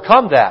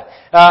overcome that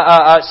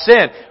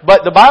sin.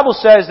 But the Bible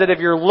says that if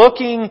you're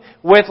looking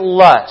with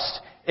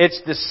lust,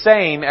 it's the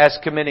same as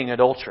committing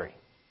adultery.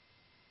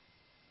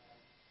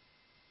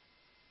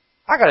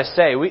 I gotta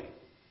say, we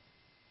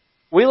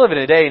live in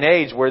a day and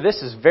age where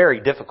this is very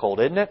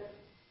difficult, isn't it?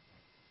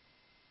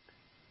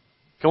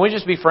 Can we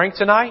just be frank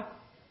tonight?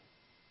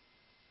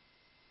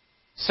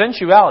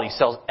 Sensuality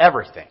sells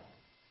everything.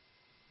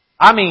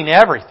 I mean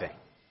everything.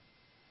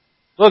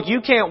 Look,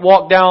 you can't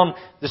walk down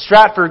the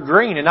Stratford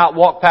Green and not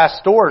walk past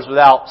stores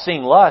without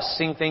seeing lust,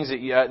 seeing things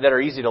that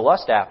are easy to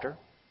lust after,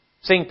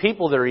 seeing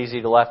people that are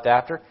easy to lust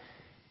after.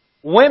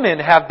 Women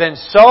have been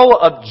so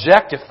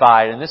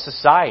objectified in this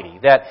society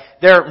that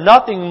they're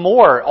nothing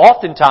more,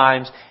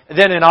 oftentimes,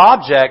 than an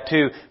object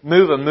to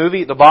move a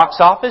movie at the box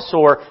office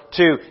or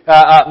to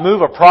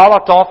move a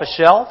product off a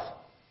shelf.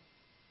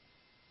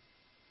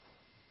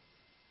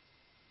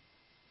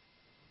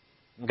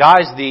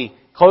 Guys, the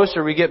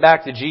closer we get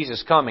back to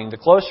Jesus coming, the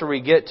closer we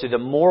get to the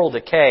moral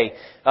decay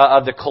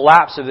of the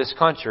collapse of this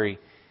country,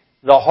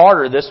 the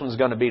harder this one's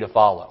going to be to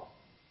follow.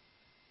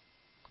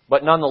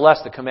 But nonetheless,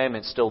 the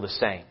commandment's still the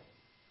same.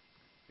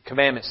 The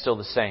commandment's still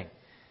the same.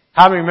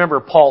 How many remember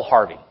Paul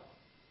Harvey?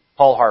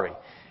 Paul Harvey.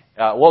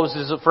 What was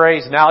his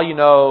phrase? Now you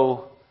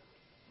know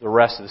the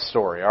rest of the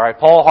story. All right,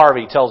 Paul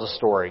Harvey tells a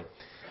story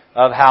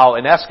of how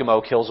an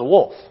Eskimo kills a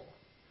wolf.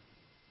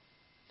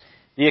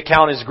 The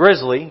account is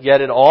grisly, yet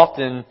it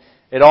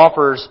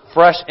offers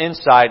fresh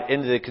insight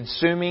into the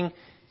consuming,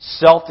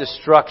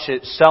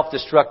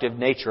 self-destructive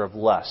nature of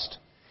lust.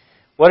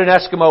 What an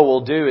Eskimo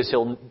will do is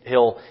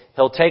he'll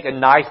take a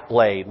knife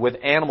blade with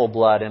animal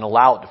blood and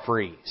allow it to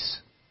freeze.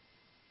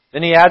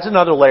 Then he adds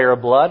another layer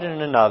of blood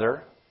and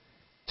another,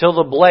 till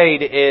the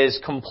blade is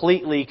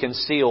completely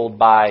concealed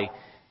by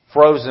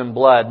frozen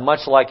blood,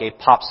 much like a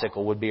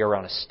popsicle would be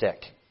around a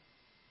stick.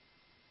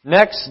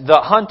 Next,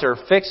 the hunter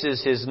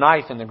fixes his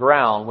knife in the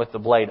ground with the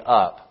blade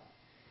up.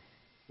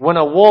 When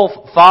a wolf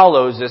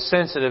follows a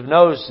sensitive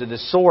nose to the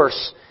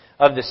source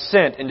of the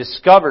scent and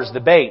discovers the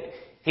bait,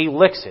 he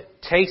licks it,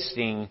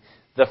 tasting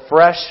the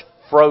fresh,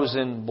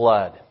 frozen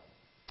blood.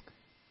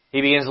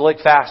 He begins to lick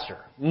faster,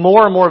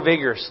 more and more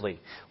vigorously,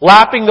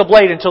 lapping the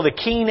blade until the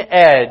keen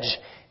edge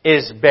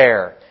is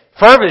bare.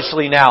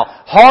 Feverishly now,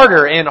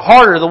 harder and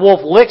harder, the wolf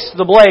licks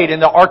the blade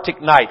in the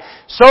Arctic night.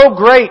 So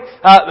great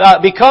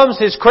becomes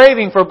his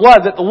craving for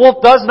blood that the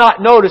wolf does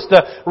not notice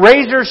the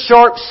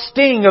razor-sharp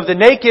sting of the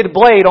naked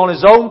blade on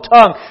his own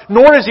tongue,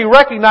 nor does he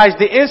recognize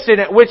the instant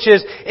at which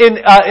his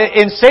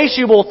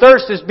insatiable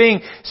thirst is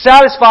being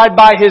satisfied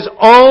by his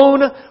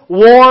own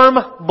warm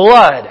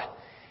blood.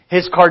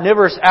 His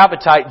carnivorous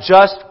appetite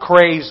just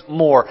craves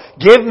more.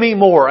 Give me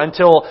more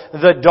until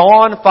the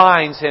dawn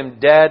finds him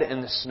dead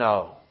in the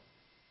snow.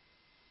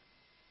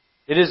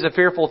 It is a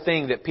fearful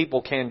thing that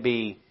people can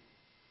be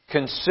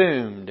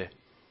consumed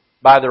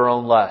by their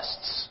own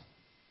lusts.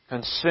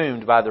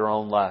 Consumed by their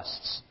own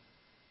lusts.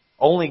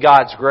 Only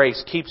God's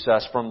grace keeps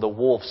us from the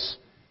wolf's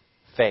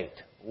fate.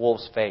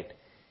 Wolf's fate.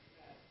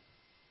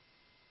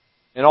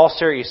 In all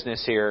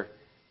seriousness here,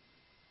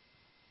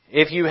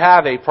 if you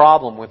have a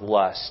problem with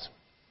lust,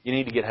 you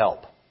need to get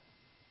help.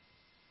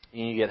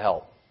 You need to get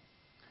help.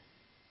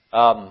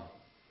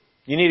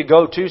 You need to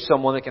go to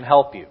someone that can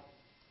help you.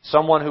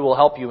 Someone who will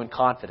help you in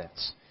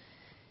confidence.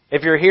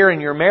 If you're here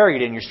and you're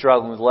married and you're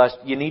struggling with lust,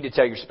 you need to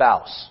tell your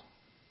spouse.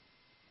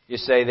 You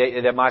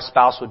say that my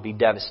spouse would be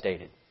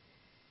devastated.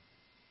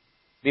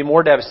 Be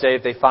more devastated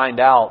if they find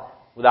out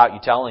without you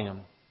telling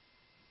them.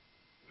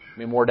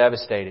 Be more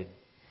devastated.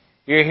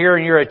 If you're here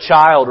and you're a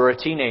child or a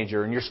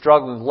teenager and you're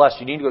struggling with lust,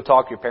 you need to go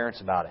talk to your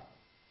parents about it.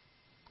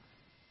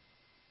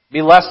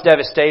 Be less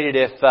devastated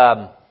if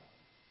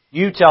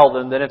you tell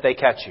them than if they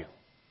catch you.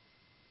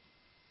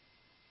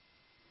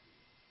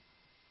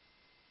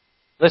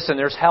 Listen,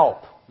 there's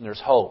help and there's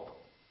hope.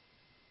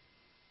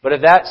 But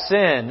if that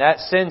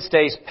sin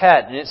stays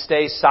pet and it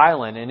stays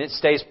silent and it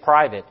stays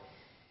private,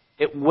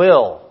 it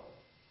will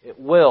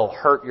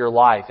hurt your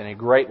life in a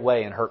great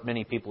way and hurt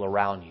many people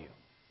around you.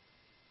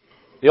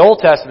 The Old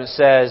Testament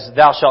says,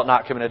 "Thou shalt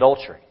not commit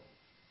adultery."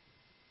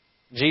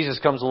 Jesus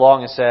comes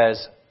along and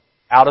says,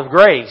 "Out of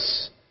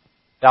grace,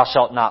 thou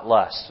shalt not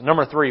lust."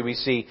 Number 3, we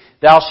see,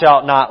 "Thou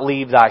shalt not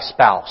leave thy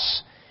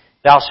spouse."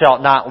 Thou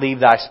shalt not leave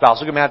thy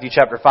spouse. Look at Matthew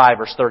chapter 5,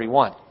 verse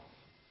 31.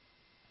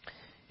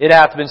 It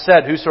hath been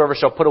said, "Whosoever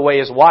shall put away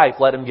his wife,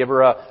 let him give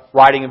her a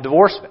writing of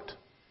divorcement."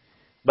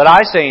 But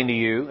I say unto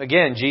you,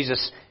 again,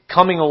 Jesus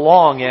coming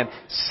along and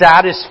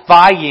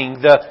satisfying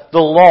the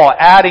law,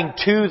 adding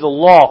to the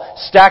law,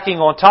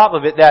 stacking on top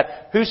of it,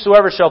 that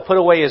whosoever shall put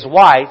away his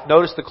wife,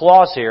 notice the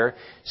clause here,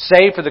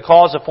 save for the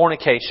cause of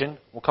fornication,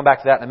 we'll come back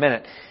to that in a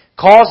minute,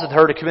 causeth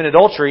her to commit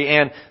adultery,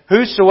 and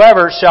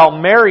whosoever shall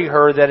marry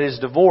her that is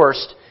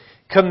divorced,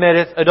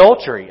 committeth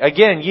adultery.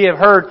 Again, ye have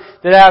heard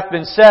that it hath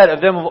been said of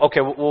them.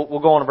 Okay, we'll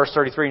go on to verse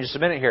 33 in just a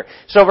minute here.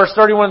 So verse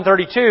 31 and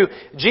 32,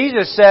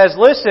 Jesus says,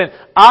 listen,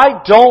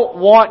 I don't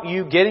want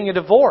you getting a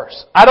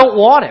divorce. I don't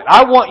want it.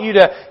 I want you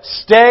to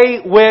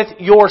stay with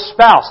your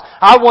spouse.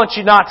 I want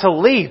you not to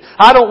leave.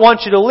 I don't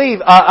want you to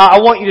leave. I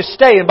want you to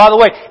stay. And by the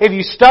way, if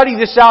you study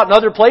this out in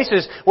other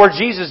places where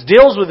Jesus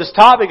deals with this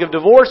topic of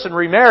divorce and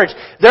remarriage,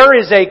 there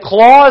is a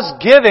clause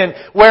given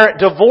where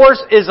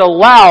divorce is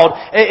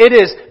allowed. It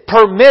is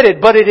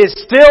permitted, but it is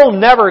still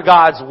never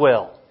God's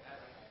will.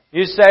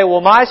 You say, well,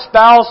 my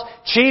spouse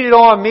cheated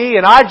on me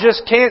and I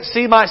just can't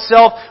see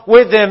myself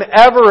with them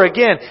ever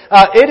again.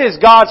 It is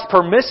God's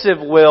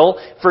permissive will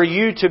for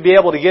you to be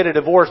able to get a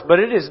divorce, but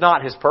it is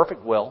not His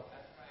perfect will.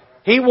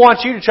 He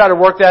wants you to try to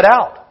work that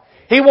out.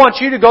 He wants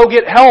you to go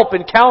get help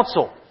and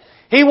counsel.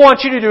 He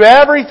wants you to do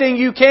everything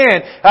you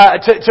can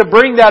to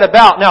bring that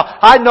about. Now,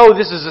 I know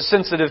this is a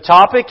sensitive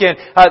topic, and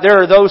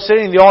there are those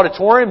sitting in the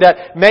auditorium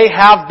that may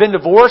have been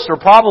divorced or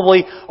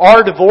probably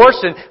are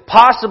divorced and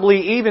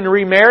possibly even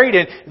remarried,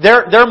 and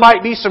there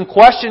might be some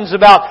questions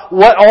about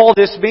what all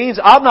this means.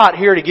 I'm not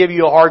here to give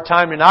you a hard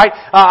time tonight.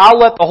 I'll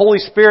let the Holy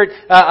Spirit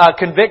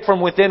convict from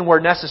within where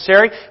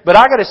necessary. But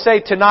I got to say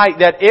tonight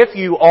that if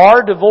you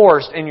are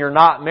divorced and you're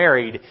not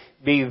married,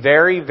 be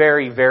very,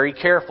 very, very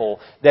careful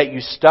that you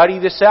study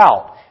this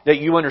out, that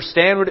you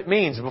understand what it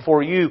means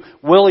before you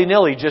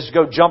willy-nilly just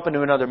go jump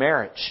into another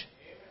marriage.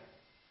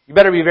 You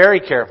better be very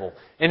careful.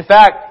 In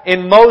fact,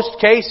 in most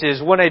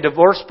cases, when a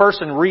divorced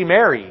person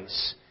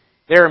remarries,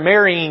 they're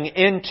marrying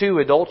into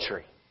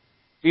adultery.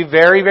 Be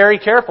very, very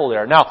careful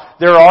there. Now,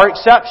 there are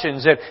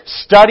exceptions, and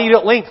studied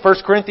at length.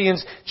 1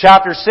 Corinthians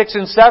chapter 6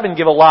 and 7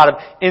 give a lot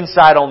of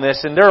insight on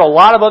this, and there are a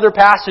lot of other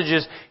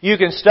passages you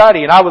can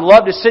study, and I would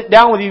love to sit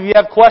down with you if you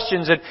have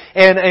questions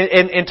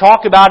and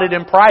talk about it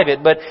in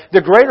private. But the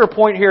greater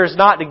point here is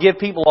not to give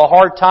people a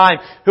hard time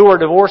who are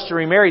divorced or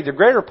remarried. The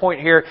greater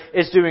point here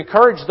is to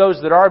encourage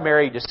those that are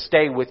married to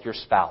stay with your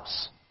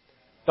spouse.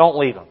 Don't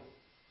leave them.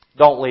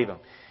 Don't leave them.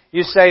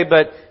 You say,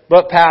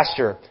 but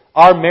Pastor,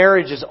 our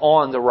marriage is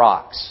on the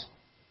rocks.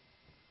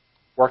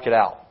 Work it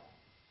out.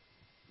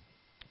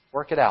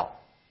 Work it out.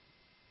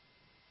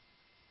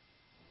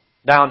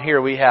 Down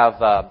here we have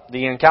the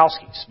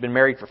Yankowskis, been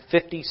married for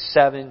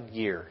 57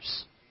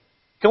 years.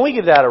 Can we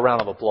give that a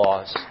round of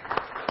applause?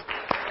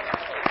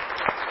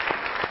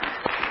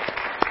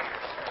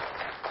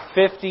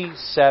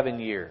 57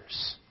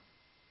 years.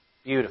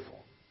 Beautiful.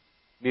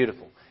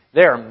 Beautiful.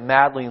 They are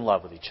madly in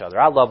love with each other.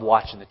 I love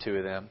watching the two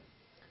of them.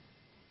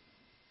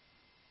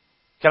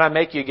 Can I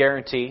make you a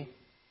guarantee?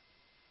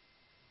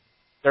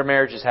 Their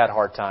marriage has had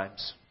hard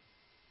times.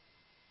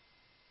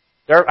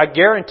 I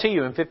guarantee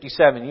you in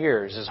 57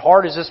 years, as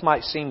hard as this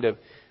might seem to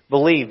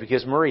believe,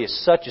 because Marie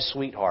is such a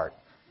sweetheart,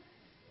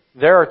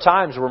 there are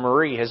times where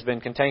Marie has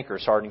been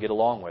cantankerous, hard to get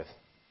along with.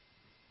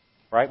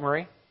 Right,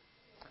 Marie?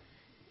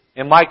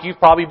 And Mike, you've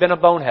probably been a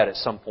bonehead at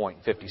some point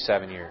in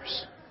 57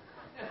 years.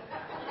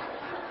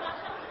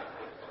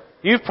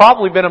 You've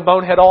probably been a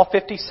bonehead all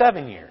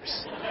 57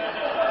 years.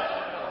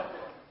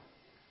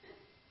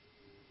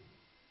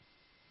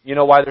 You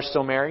know why they're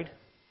still married?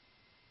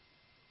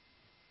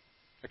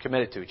 They're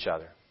committed to each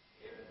other.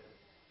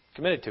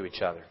 Committed to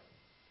each other.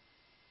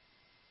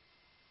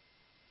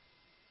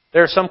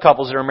 There are some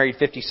couples that are married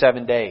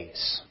 57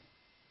 days.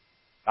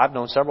 I've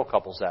known several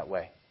couples that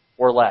way,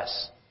 or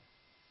less.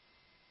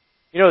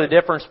 You know the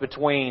difference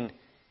between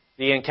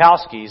the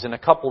Yankowskis and a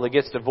couple that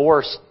gets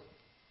divorced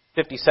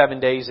 57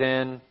 days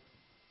in,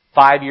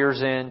 5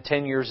 years in,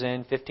 10 years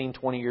in, 15,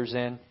 20 years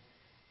in,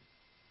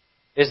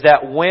 is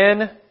that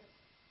when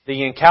the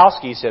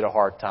Yankowskis hit a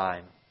hard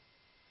time,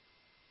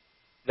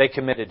 they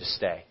committed to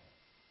stay.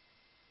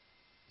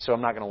 So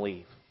I'm not going to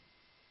leave.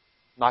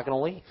 Not going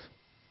to leave.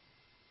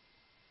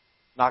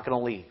 Not going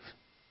to leave.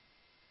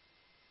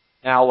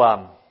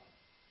 Now,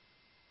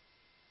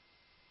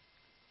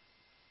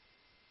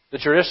 the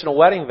traditional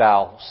wedding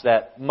vows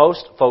that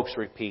most folks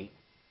repeat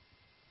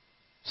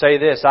say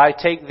this: I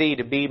take thee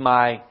to be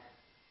my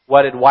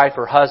wedded wife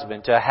or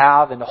husband, to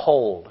have and to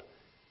hold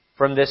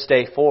from this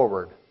day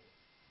forward,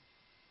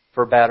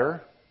 for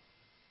better.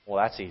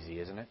 Well, that's easy,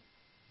 isn't it?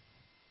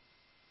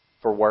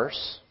 For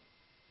worse.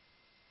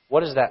 What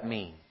does that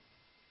mean?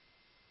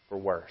 For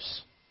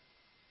worse.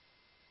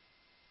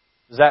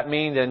 Does that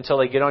mean that until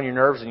they get on your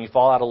nerves and you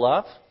fall out of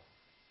love?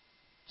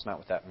 That's not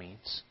what that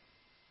means.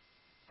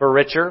 For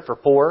richer, for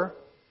poorer.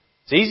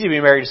 It's easy to be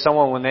married to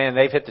someone when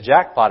they've hit the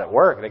jackpot at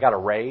work. They got a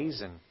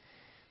raise and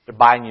they're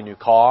buying you a new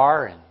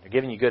car and they're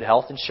giving you good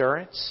health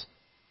insurance.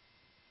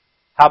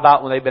 How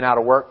about when they've been out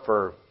of work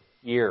for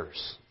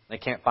years? They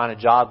can't find a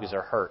job because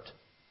they're hurt.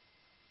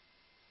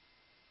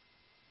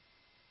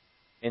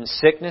 In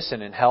sickness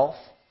and in health.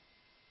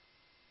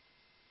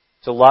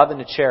 To love and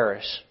to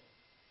cherish.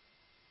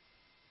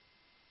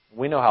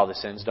 We know how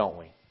this ends, don't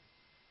we?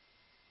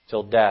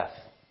 Till death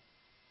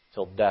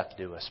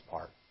do us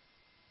part.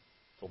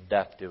 Till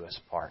death do us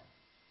part.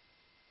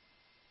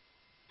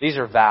 These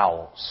are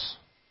vows.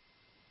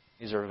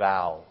 These are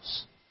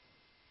vows.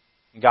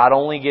 God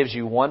only gives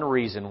you one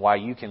reason why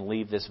you can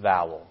leave this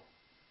vow.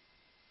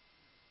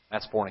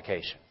 That's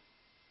fornication.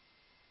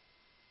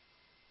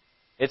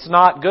 It's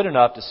not good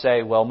enough to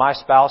say, well, my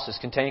spouse is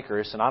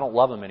cantankerous and I don't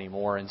love him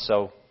anymore, and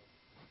so,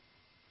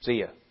 see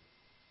ya.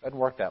 It doesn't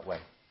work that way.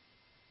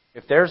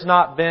 If there's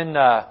not been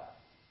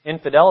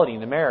infidelity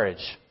in the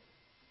marriage,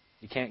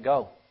 you can't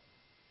go.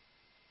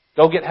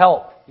 Go get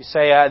help. You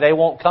say, they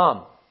won't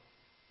come.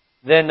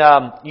 Then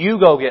you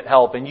go get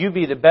help and you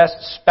be the best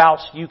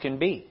spouse you can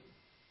be.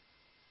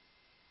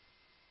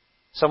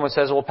 Someone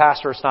says, well,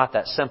 Pastor, it's not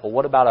that simple.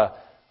 What about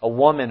a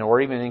woman,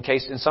 or even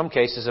in some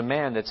cases a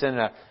man that's in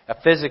a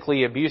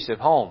physically abusive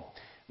home?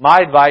 My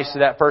advice to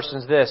that person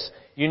is this: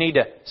 you need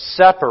to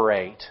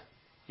separate.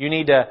 You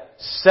need to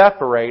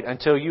separate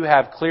until you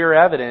have clear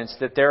evidence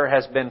that there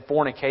has been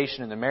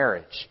fornication in the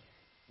marriage.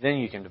 Then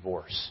you can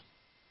divorce.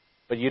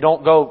 But you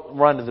don't go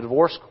run to the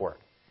divorce court.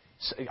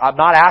 I'm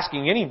not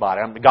asking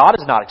anybody. God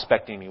is not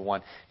expecting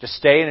anyone to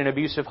stay in an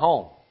abusive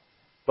home.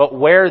 But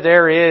where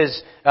there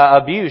is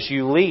abuse,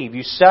 you leave,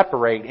 you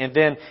separate, and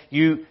then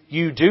you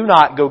do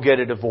not go get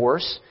a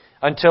divorce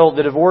until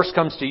the divorce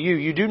comes to you.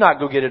 You do not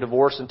go get a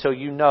divorce until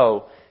you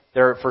know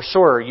there for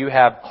sure you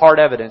have hard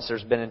evidence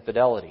there's been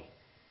infidelity.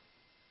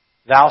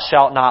 Thou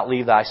shalt not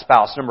leave thy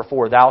spouse. Number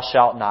 4, thou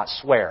shalt not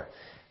swear.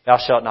 Thou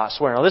shalt not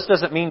swear. Now this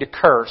doesn't mean to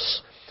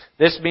curse.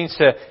 This means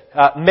to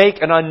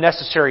make an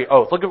unnecessary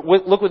oath.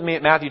 Look with me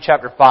at Matthew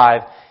chapter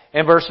 5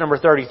 and verse number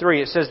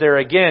 33. It says there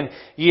again,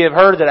 ye have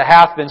heard that it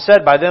hath been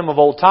said by them of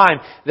old time,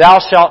 thou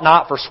shalt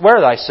not forswear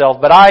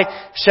thyself, but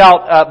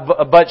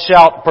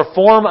shalt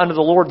perform unto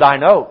the Lord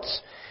thine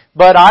oaths.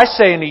 But I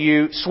say unto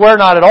you, swear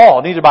not at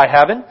all, neither by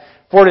heaven,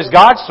 for it is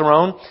God's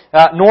throne,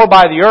 nor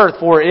by the earth,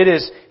 for it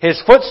is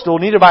His footstool,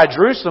 neither by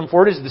Jerusalem,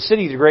 for it is the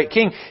city of the great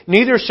King.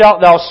 Neither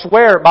shalt thou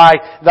swear by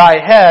thy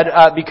head,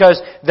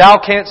 because thou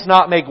canst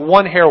not make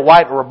one hair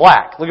white or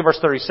black. Look at verse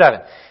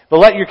 37. But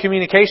let your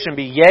communication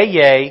be yea,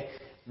 yea,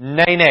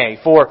 nay, nay.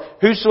 For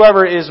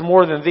whosoever is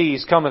more than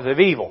these cometh of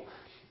evil.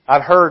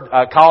 I've heard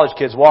college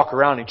kids walk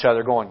around each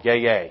other going, yea,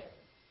 yea,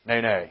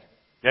 nay, nay,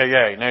 Yay,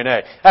 yay, nay,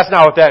 nay. That's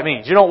not what that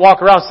means. You don't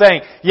walk around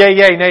saying yay,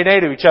 yay, nay, nay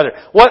to each other.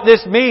 What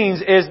this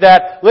means is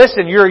that,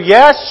 listen, your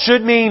yes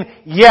should mean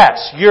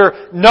yes.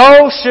 Your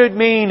no should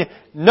mean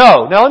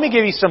no. Now let me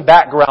give you some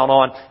background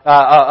on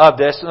of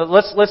this.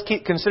 Let's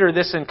consider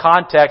this in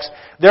context.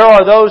 There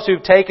are those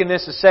who've taken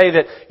this to say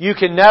that you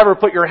can never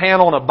put your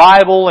hand on a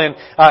Bible and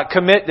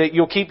commit that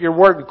you'll keep your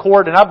word in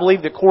court. And I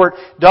believe the court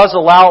does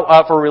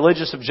allow for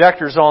religious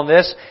objectors on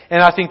this,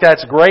 and I think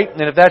that's great.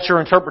 And if that's your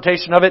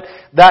interpretation of it,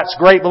 that's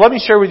great. But let me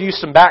share with you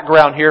some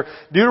background here.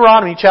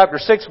 Deuteronomy chapter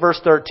 6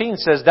 verse 13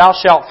 says, "Thou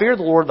shalt fear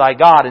the Lord thy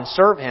God and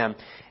serve Him,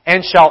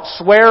 and shalt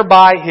swear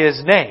by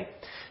His name."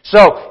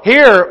 So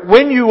here,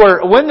 when they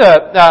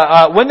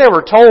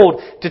were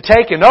told to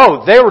take an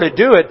oath, they were to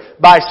do it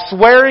by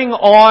swearing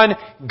on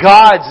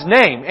God's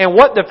name. And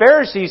what the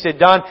Pharisees had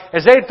done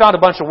is they had found a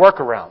bunch of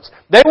workarounds.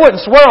 They wouldn't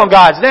swear on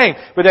God's name,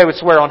 but they would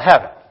swear on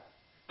heaven.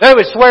 They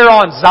would swear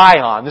on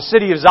Zion, the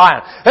city of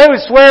Zion. They would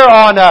swear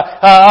on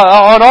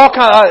all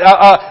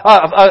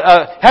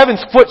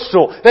heaven's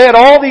footstool. They had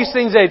all these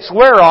things they'd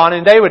swear on,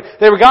 and they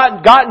were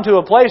gotten to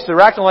a place they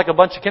were acting like a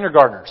bunch of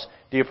kindergartners.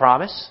 Do you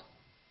promise?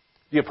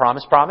 Do you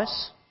promise?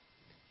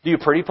 Do you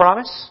pretty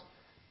promise?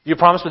 Do you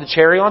promise with a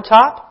cherry on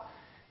top?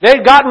 They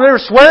were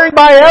swearing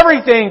by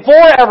everything,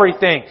 for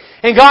everything.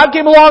 And God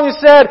came along and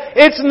said,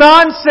 it's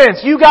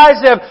nonsense. You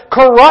guys have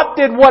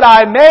corrupted what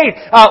I made.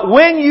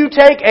 When you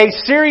take a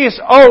serious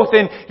oath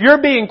and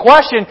you're being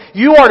questioned,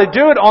 you are to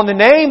do it on the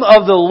name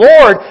of the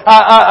Lord,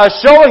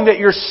 showing that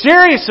you're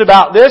serious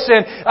about this,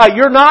 and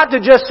you're not to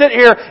just sit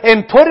here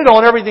and put it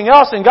on everything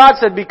else. And God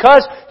said,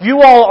 because you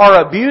all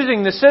are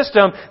abusing the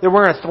system, that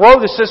we're going to throw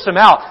the system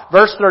out.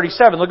 Verse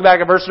 37. Look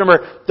back at verse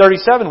number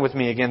 37 with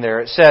me again there.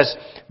 It says,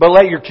 "But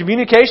let your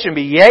communication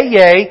be yea,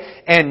 yea,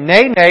 and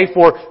nay, nay,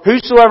 for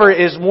whosoever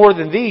is more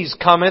than these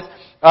cometh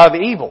of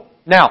evil."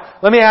 Now,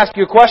 let me ask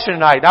you a question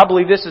tonight. I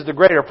believe this is the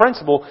greater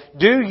principle.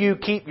 Do you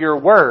keep your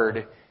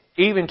word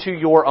even to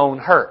your own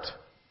hurt?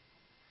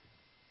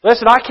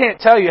 Listen, I can't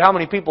tell you how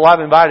many people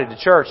I've invited to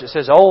church that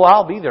says, "Oh,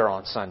 I'll be there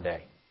on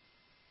Sunday."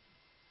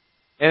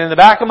 And in the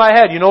back of my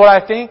head, you know what I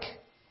think?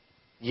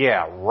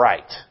 Yeah,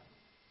 right.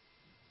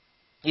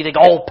 You think,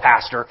 "Oh,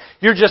 pastor,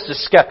 you're just a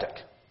skeptic."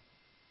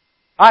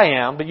 I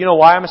am, but you know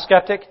why I'm a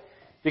skeptic?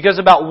 Because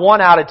about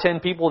 1 out of 10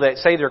 people that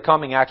say they're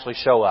coming actually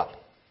show up.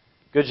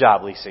 Good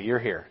job, Lisa. You're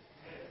here.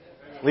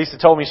 Lisa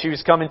told me she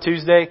was coming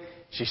Tuesday.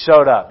 She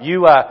showed up.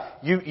 You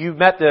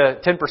met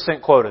the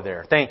 10% quota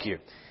there. Thank you.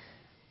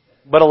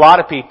 But a lot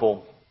of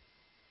people,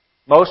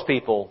 most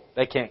people,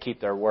 they can't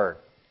keep their word.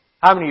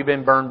 How many of you have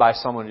been burned by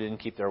someone who didn't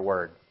keep their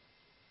word?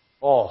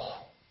 Oh.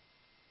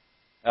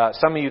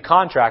 Some of you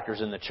contractors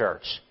in the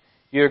church,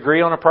 you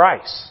agree on a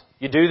price.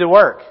 You do the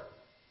work.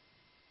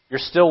 You're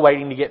still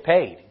waiting to get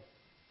paid.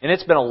 And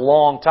it's been a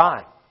long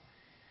time.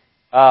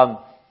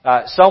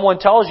 Someone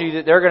tells you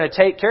that they're going to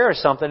take care of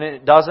something and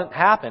it doesn't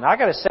happen. I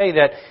got to say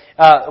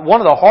that one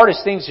of the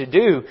hardest things to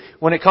do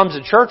when it comes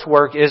to church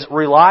work is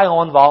rely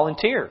on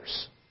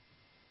volunteers.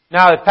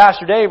 Now, if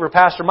Pastor Dave or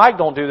Pastor Mike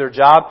don't do their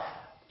job,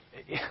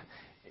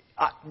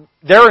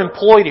 they're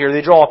employed here.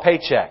 They draw a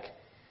paycheck.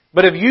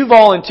 But if you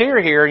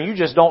volunteer here and you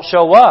just don't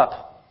show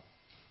up,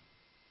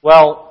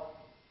 well,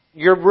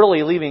 you're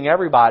really leaving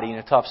everybody in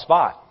a tough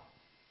spot.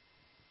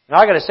 And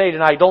I got to say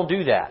tonight, don't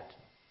do that.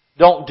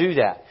 Don't do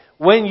that.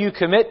 When you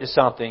commit to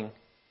something,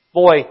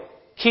 boy,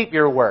 keep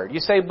your word. You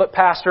say, "But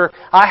Pastor,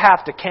 I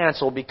have to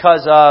cancel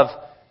because of..."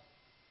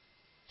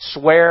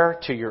 Swear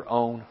to your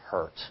own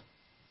hurt.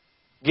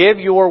 Give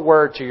your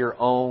word to your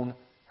own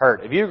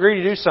hurt. If you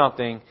agree to do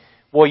something,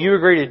 boy, you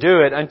agree to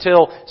do it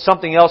until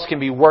something else can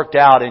be worked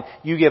out, and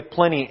you give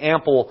plenty,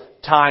 ample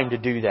time to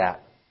do that.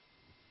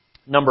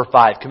 Number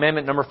 5,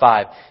 commandment number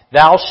 5,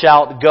 "Thou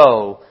shalt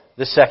go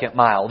the second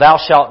mile." Thou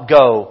shalt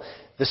go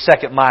the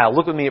second mile.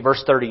 Look with me at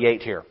verse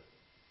 38 here.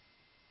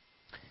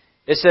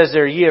 It says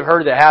there, "Ye have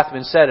heard that hath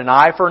been said, an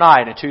eye for an eye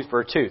and a tooth for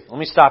a tooth." Let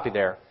me stop you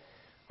there.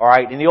 All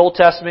right. In the Old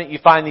Testament, you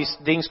find these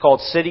things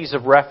called cities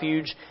of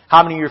refuge.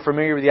 How many of you are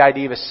familiar with the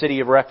idea of a city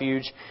of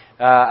refuge?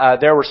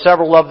 There were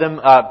several of them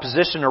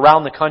positioned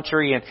around the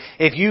country, and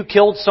if you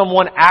killed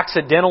someone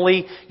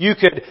accidentally, you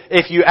could,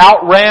 if you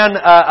outran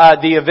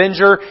the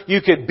avenger,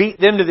 you could beat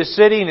them to the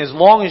city, and as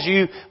long as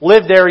you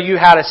lived there, you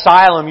had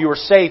asylum, you were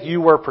safe, you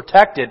were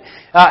protected.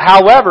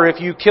 However, if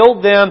you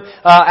killed them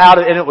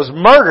and it was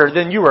murder,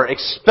 then you were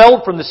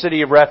expelled from the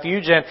city of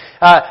refuge, and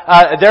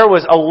there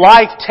was a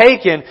life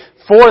taken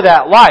for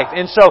that life.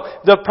 And so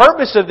the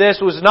purpose of this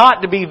was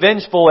not to be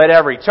vengeful at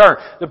every turn.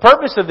 The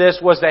purpose of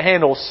this was to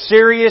handle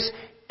serious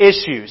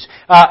issues.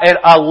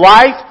 A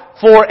life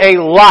for a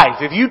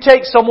life. If you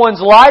take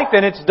someone's life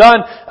and it's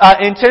done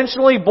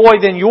intentionally, boy,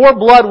 then your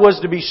blood was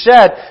to be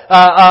shed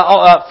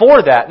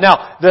for that.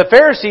 Now, the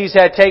Pharisees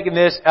had taken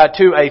this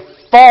to a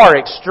far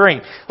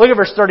extreme. Look at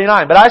verse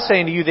 39. "But I say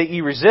unto you that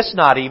ye resist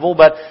not evil,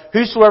 but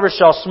whosoever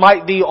shall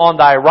smite thee on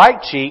thy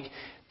right cheek,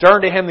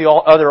 turn to him the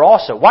other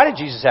also." Why did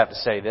Jesus have to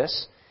say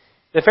this?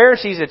 The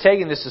Pharisees had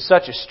taken this to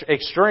such an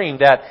extreme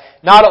that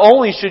not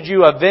only should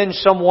you avenge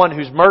someone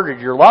who's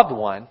murdered your loved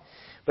one,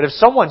 But if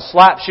someone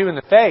slaps you in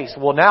the face,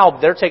 well, now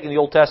they're taking the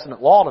Old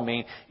Testament law to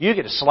mean you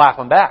get to slap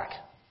them back.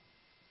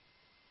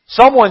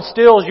 Someone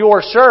steals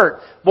your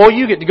shirt, well,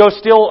 you get to go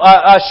steal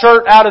a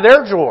shirt out of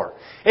their drawer.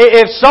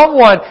 If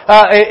someone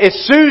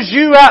sues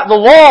you at the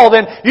law,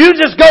 then you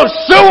just go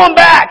sue them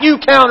back. You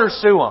counter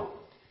sue them.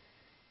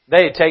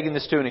 They had taken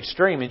this to an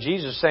extreme, and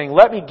Jesus is saying,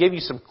 let me give you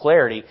some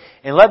clarity,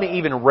 and let me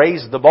even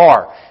raise the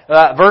bar.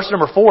 Verse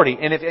number 40,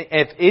 and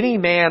if any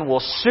man will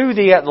sue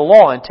thee at the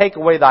law and take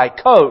away thy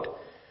coat,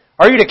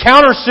 are you to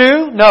counter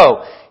sue?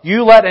 No.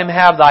 You let him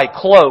have thy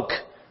cloak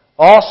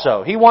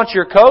also. He wants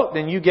your coat,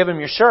 then you give him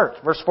your shirt.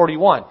 Verse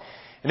 41,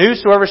 and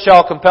whosoever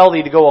shall compel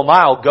thee to go a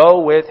mile,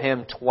 go with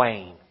him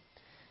twain.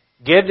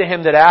 Give to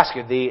him that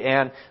asketh thee,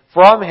 and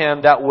from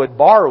him that would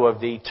borrow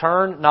of thee,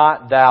 turn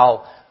not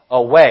thou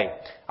away.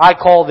 I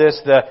call this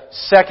the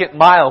second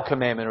mile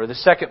commandment, or the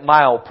second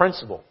mile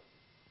principle.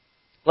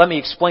 Let me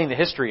explain the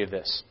history of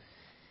this.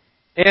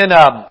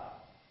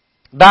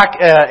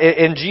 Back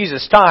in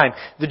Jesus' time,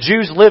 the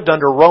Jews lived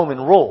under Roman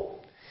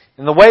rule.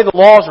 And the way the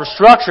laws were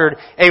structured,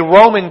 a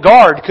Roman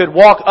guard could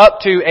walk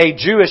up to a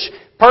Jewish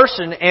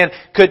person and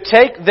could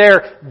take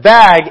their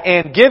bag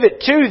and give it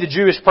to the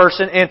Jewish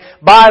person, and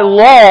by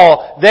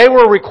law they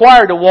were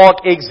required to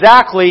walk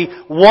exactly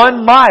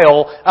 1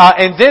 mile,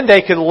 and then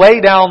they could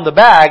lay down the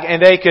bag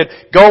and they could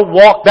go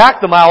walk back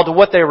the mile to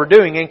what they were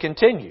doing and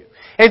continue.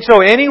 And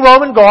so any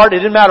Roman guard, it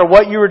didn't matter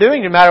what you were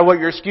doing, it didn't matter what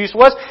your excuse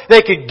was,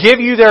 they could give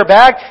you their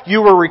bag,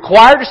 you were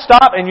required to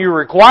stop and you were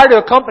required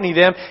to accompany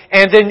them,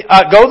 and then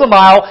go the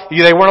mile.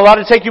 They weren't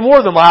allowed to take you more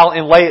than the mile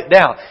and lay it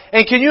down.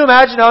 And can you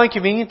imagine how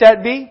inconvenient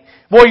that'd be?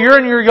 Boy, you're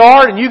in your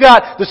yard and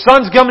the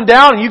sun's coming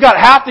down and you got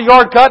half the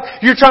yard cut.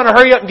 You're trying to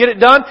hurry up and get it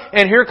done.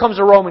 And here comes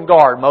a Roman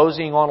guard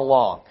moseying on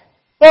along.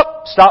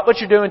 Oh, stop what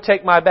you're doing,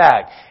 take my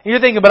bag. And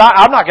you're thinking, but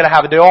I'm not going to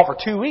have a day off for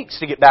 2 weeks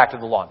to get back to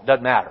the lawn.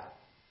 Doesn't matter.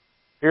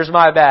 Here's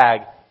my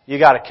bag. You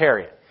got to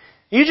carry it.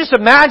 You just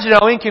imagine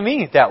how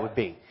inconvenient that would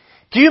be.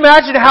 Can you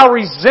imagine how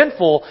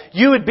resentful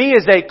you would be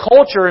as a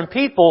culture and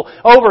people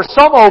over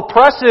some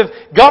oppressive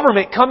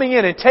government coming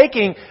in and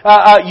taking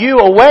you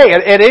away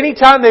at any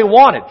time they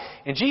wanted?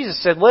 And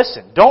Jesus said,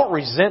 listen, don't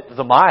resent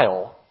the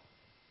mile.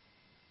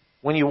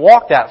 When you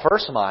walk that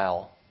first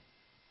mile,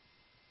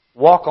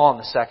 walk on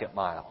the second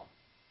mile.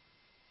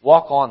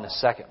 Walk on the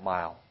second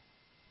mile.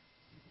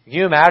 Can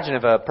you imagine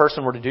if a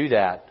person were to do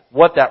that,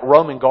 what that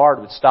Roman guard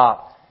would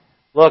stop?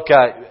 Look,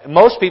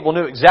 most people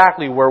knew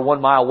exactly where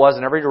 1 mile was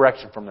in every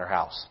direction from their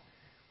house.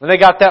 When they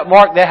got that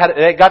mark,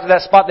 they got to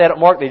that spot, they had it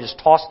marked, they just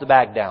tossed the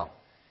bag down.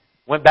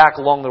 Went back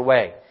along their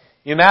way.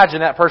 You imagine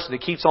that person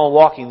that keeps on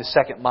walking the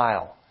second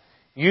mile,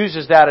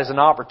 uses that as an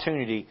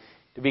opportunity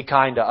to be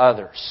kind to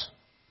others.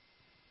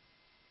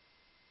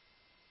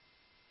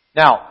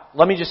 Now,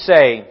 let me just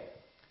say,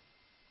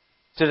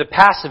 to the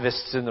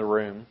pacifists in the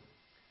room,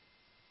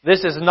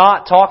 this is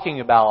not talking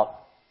about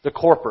the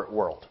corporate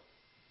world.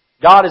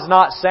 God is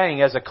not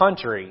saying, as a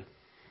country,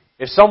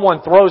 if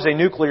someone throws a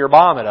nuclear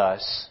bomb at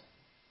us,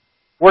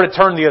 we're to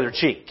turn the other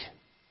cheek.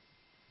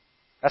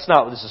 That's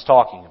not what this is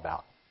talking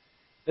about.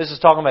 This is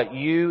talking about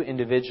you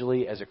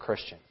individually as a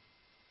Christian.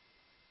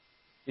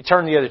 You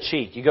turn the other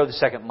cheek. You go the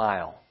second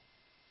mile.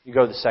 You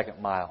go the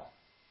second mile.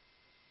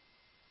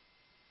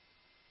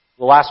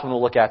 The last one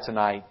we'll look at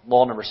tonight,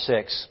 law number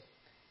 6.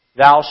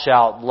 Thou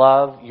shalt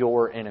love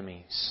your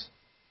enemies.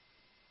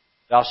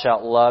 Thou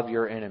shalt love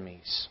your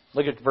enemies.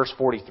 Look at verse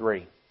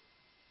 43.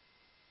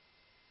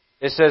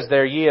 It says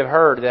there, ye have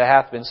heard that it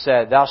hath been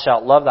said, thou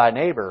shalt love thy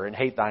neighbor and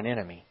hate thine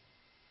enemy.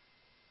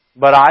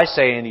 But I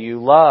say unto you,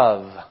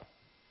 love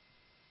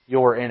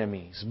your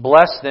enemies.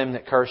 Bless them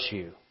that curse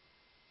you.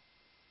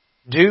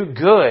 Do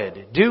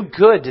good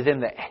to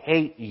them that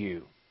hate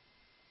you.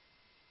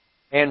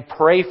 And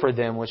pray for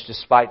them which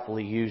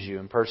despitefully use you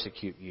and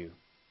persecute you.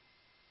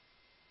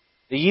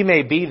 That ye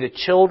may be the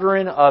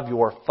children of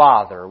your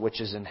Father which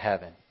is in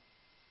heaven.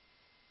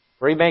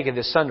 For He maketh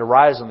His sun to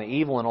rise on the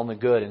evil and on the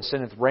good, and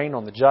sendeth rain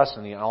on the just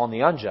and on the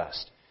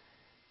unjust.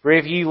 For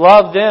if ye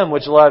love them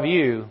which love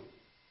you,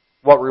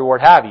 what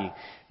reward have ye?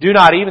 Do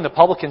not even the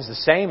publicans the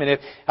same? And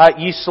if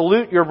ye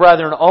salute your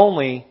brethren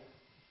only,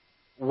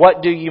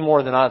 what do ye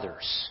more than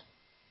others?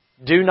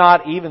 Do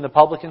not even the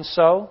publicans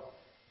so?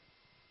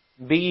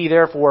 Be ye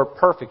therefore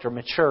perfect or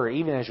mature,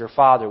 even as your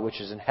Father which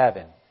is in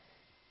heaven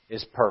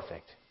is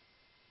perfect.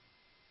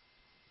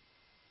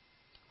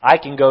 I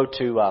can go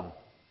to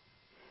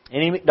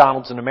any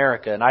McDonald's in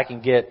America and I can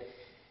get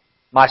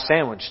my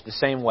sandwich the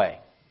same way.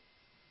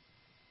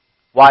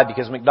 Why?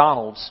 Because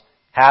McDonald's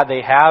have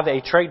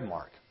a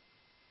trademark.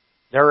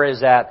 There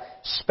is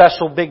that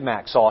special Big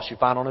Mac sauce you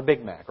find on a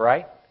Big Mac,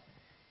 right?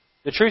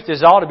 The truth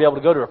is, I ought to be able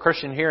to go to a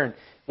Christian here in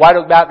White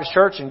Oak Baptist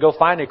Church and go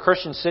find a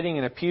Christian sitting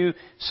in a pew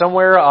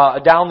somewhere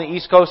down the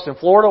East Coast in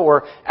Florida,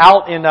 or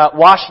out in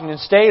Washington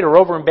State, or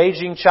over in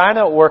Beijing,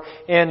 China, or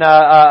in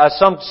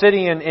some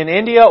city in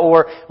India,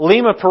 or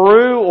Lima,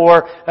 Peru,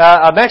 or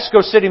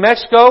Mexico City,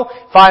 Mexico.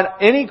 Find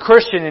any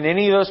Christian in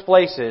any of those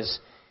places,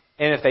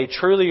 and if they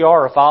truly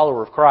are a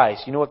follower of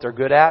Christ, you know what they're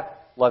good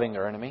at? Loving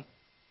their enemy.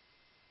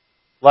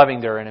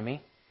 Loving their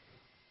enemy.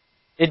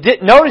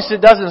 Notice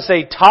it doesn't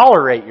say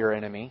tolerate your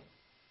enemy.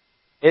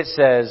 It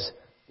says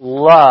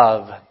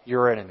love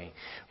your enemy.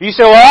 You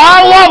say, well,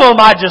 I love them,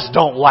 I just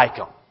don't like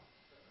them.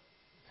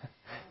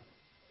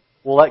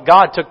 Well,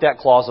 God took that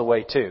clause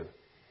away too.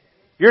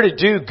 You're to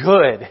do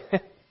good.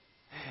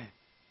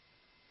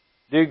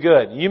 Do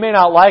good. You may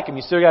not like him,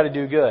 you still got to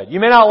do good. You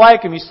may not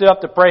like him, you still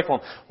have to pray for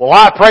him. Well,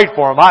 I prayed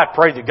for him. I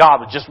prayed that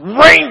God would just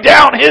rain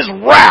down His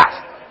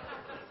wrath.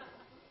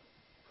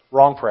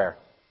 Wrong prayer.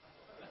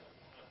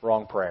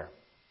 Wrong prayer.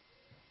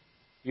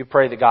 You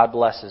pray that God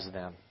blesses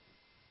them.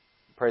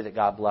 Pray that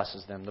God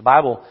blesses them. The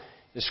Bible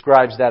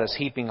describes that as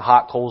heaping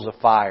hot coals of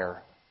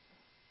fire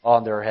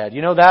on their head.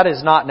 You know, that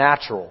is not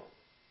natural.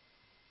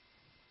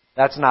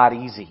 That's not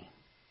easy.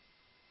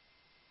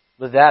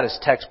 But that is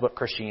textbook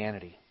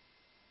Christianity.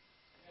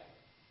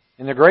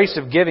 In the Grace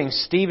of Giving,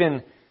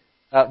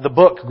 the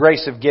book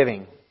Grace of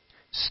Giving,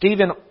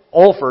 Stephen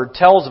Olford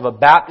tells of a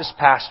Baptist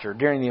pastor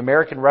during the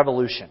American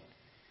Revolution.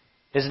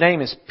 His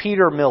name is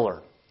Peter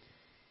Miller.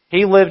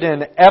 He lived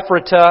in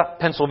Ephrata,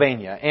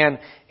 Pennsylvania, and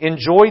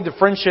enjoyed the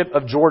friendship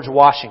of George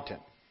Washington.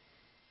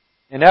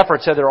 In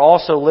Ephrata, there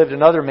also lived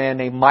another man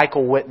named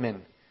Michael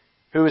Whitman,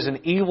 who was an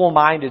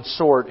evil-minded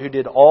sort who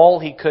did all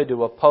he could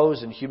to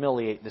oppose and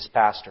humiliate this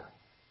pastor.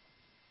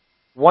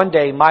 One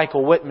day,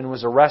 Michael Whitman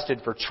was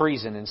arrested for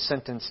treason and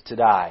sentenced to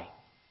die.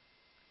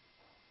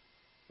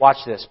 Watch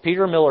this.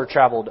 Peter Miller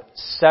traveled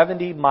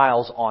 70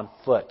 miles on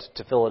foot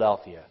to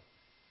Philadelphia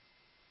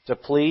to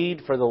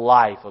plead for the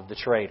life of the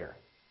traitor.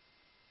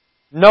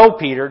 No,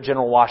 Peter,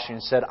 General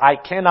Washington said, I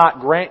cannot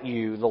grant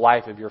you the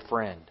life of your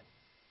friend.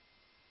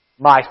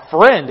 My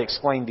friend,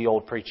 exclaimed the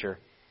old preacher,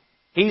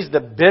 he's the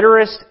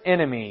bitterest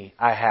enemy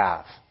I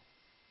have.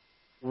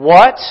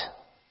 What?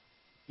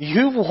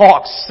 You've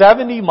walked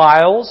 70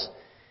 miles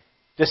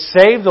to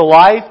save the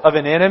life of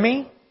an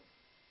enemy?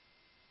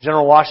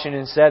 General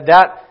Washington said,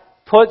 that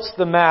puts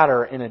the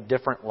matter in a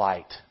different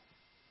light.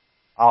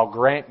 I'll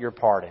grant your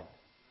pardon.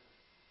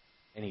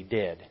 And he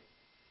did.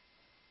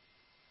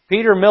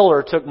 Peter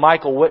Miller took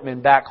Michael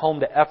Whitman back home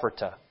to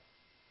Ephrata.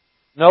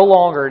 No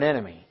longer an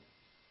enemy,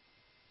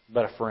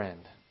 but a friend.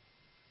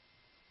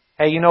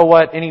 Hey, you know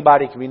what?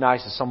 Anybody can be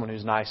nice to someone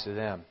who's nice to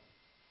them.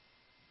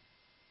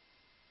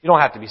 You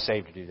don't have to be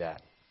saved to do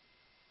that.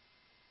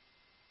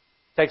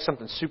 It takes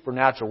something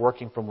supernatural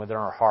working from within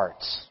our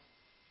hearts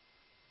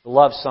to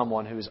love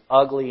someone who is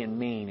ugly and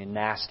mean and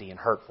nasty and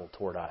hurtful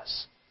toward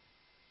us.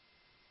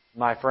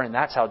 My friend,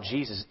 that's how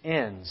Jesus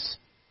ends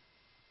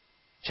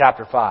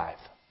chapter 5.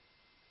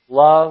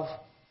 Love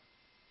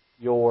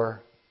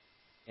your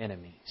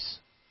enemies.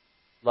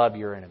 Love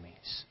your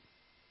enemies.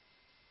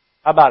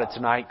 How about it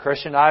tonight,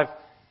 Christian? I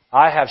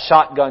have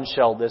shotgun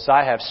shelled this.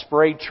 I have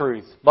sprayed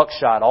truth,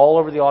 buckshot all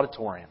over the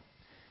auditorium.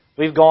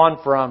 We've gone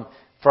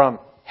from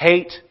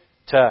hate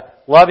to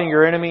loving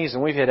your enemies,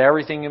 and we've hit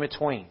everything in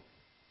between.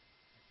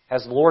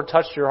 Has the Lord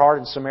touched your heart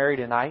in some area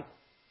tonight?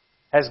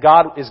 Is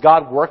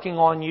God working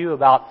on you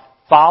about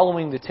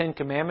following the Ten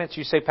Commandments?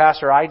 You say,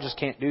 Pastor, I just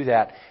can't do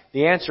that.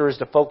 The answer is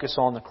to focus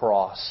on the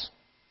cross.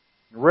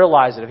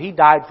 Realize that if He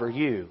died for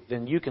you,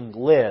 then you can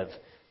live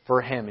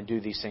for Him and do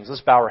these things.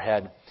 Let's bow our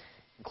head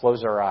and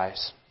close our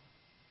eyes.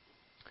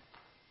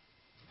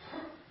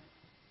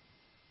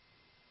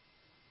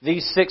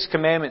 These 6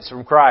 commandments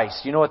from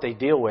Christ, you know what they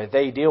deal with?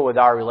 They deal with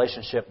our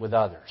relationship with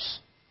others.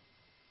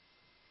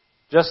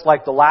 Just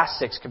like the last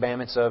 6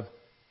 commandments of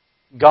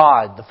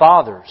God, the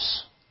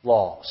Father's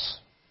laws.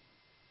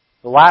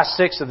 The last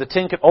 6 of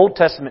the Old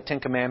Testament 10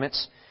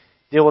 Commandments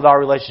deal with our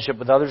relationship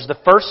with others. The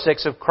first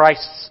 6 of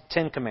Christ's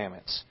 10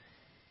 Commandments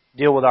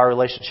deal with our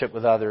relationship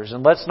with others.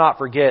 And let's not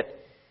forget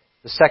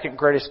the second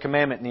greatest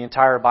commandment in the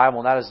entire Bible,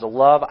 and that is to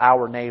love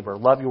our neighbor.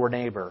 Love your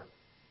neighbor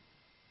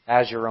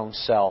as your own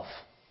self.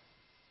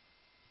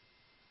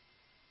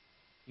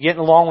 You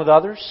getting along with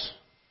others?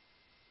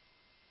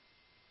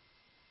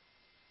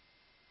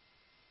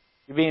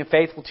 You being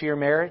faithful to your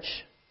marriage?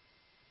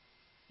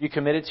 You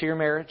committed to your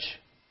marriage?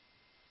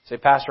 Say,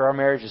 Pastor, our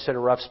marriage has hit a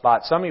rough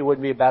spot. Some of you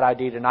wouldn't be a bad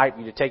idea tonight for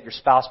you to take your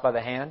spouse by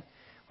the hand,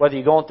 whether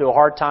you're going through a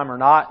hard time or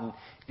not, and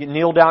you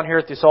kneel down here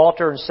at this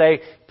altar and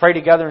pray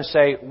together and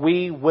say,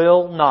 we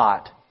will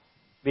not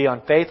be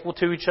unfaithful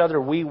to each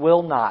other. We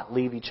will not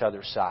leave each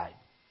other's side.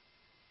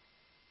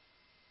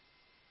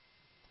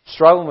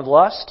 Struggling with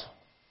lust?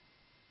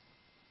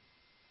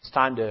 It's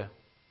time to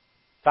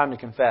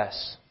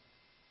confess.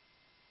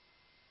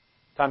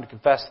 Time to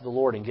confess to the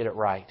Lord and get it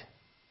right.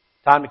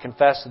 Time to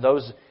confess to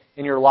those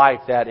in your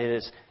life that it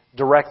is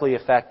directly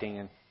affecting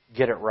and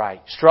get it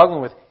right.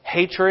 Struggling with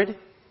hatred,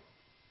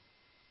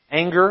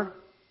 anger,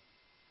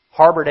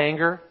 harbored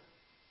anger.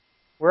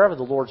 Wherever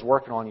the Lord's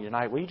working on you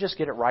tonight, will you just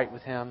get it right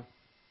with Him?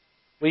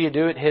 Will you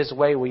do it His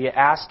way? Will you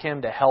ask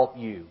Him to help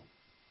you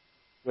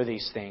with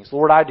these things?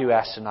 Lord, I do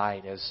ask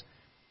tonight as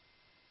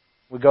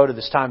we go to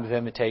this time of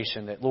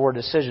invitation that, Lord,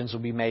 decisions will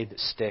be made that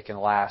stick and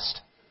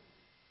last.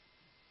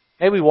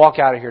 May we walk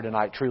out of here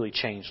tonight truly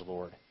changed,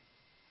 Lord.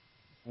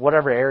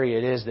 Whatever area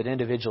it is that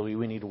individually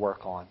we need to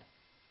work on.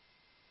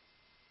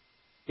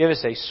 Give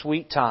us a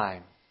sweet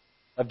time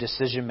of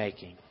decision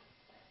making.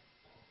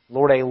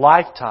 Lord, a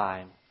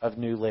lifetime of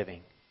new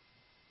living.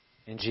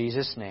 In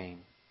Jesus' name,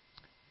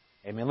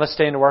 amen. Let's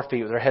stand to our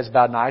feet with our heads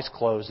bowed and eyes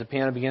closed. The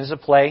piano begins to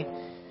play.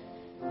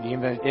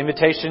 The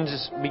invitation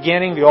is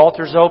beginning. The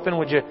altar's open.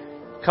 Would you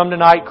come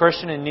tonight,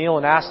 Christian, and kneel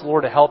and ask the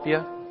Lord to help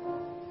you?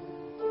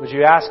 Would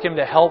you ask Him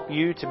to help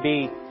you to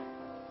be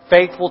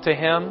faithful to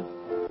Him,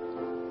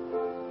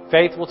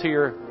 faithful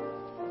to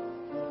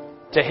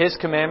His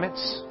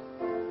commandments?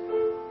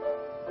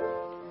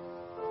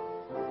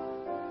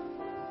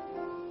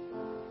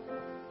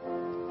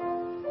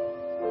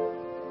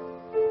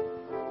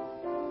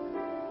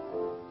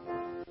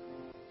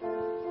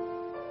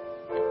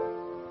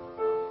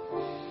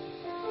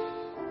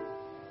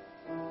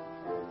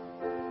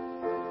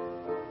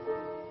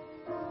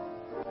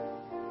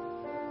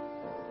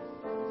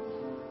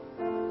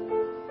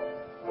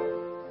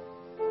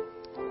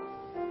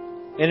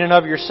 In and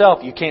of yourself,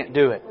 you can't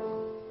do it.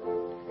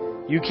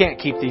 You can't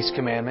keep these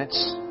commandments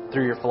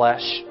through your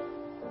flesh.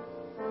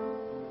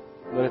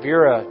 But if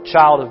you're a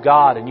child of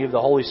God and you have the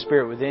Holy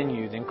Spirit within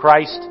you, then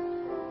Christ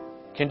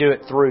can do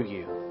it through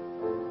you.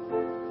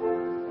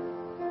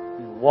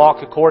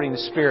 Walk according to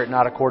the Spirit,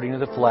 not according to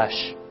the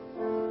flesh.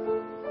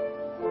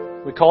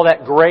 We call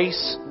that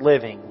grace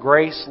living.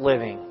 Grace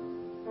living.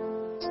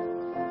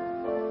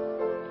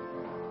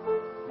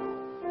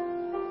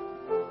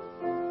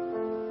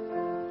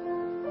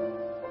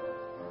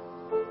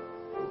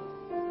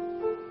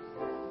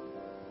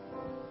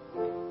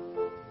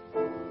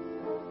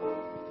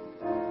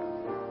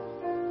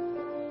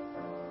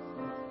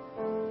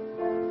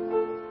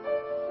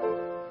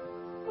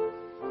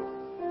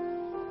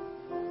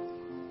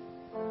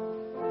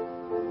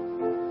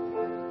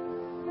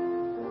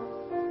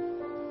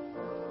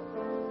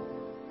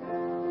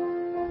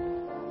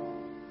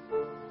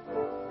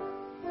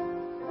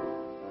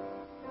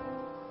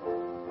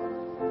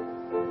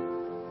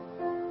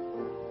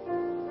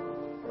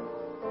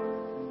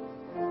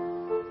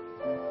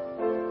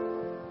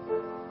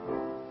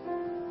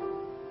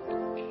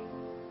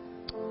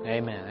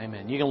 Amen.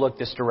 Amen. You can look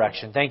this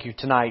direction. Thank you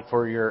tonight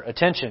for your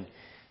attention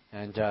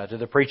and to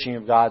the preaching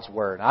of God's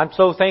Word. I'm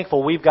so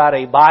thankful we've got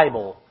a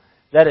Bible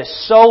that is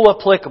so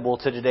applicable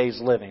to today's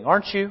living.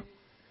 Aren't you?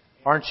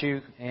 Aren't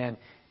you? And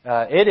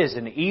it is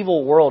an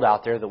evil world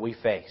out there that we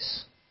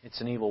face. It's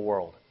an evil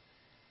world.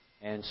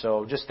 And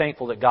so just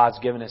thankful that God's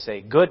given us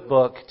a good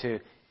book,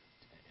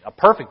 a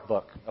perfect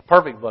book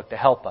to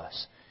help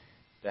us.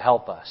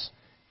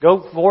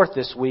 Go forth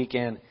this week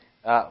and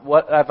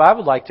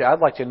I'd like to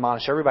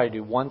admonish everybody to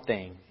do one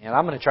thing, and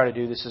I'm going to try to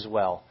do this as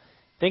well.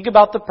 Think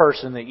about the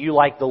person that you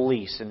like the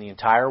least in the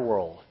entire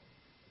world.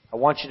 I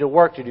want you to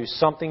work to do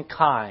something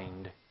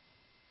kind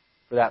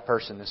for that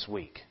person this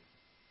week.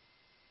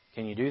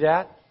 Can you do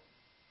that?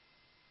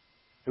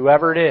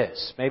 Whoever it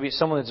is. Maybe it's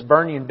someone that's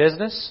burned you in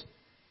business.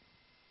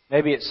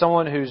 Maybe it's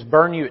someone who's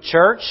burned you at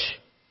church.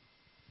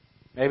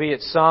 Maybe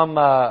it's some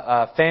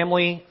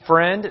family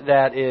friend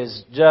that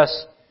is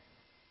just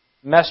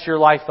messed your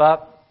life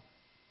up.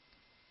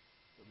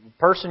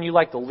 The person you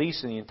like the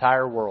least in the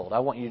entire world, I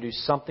want you to do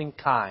something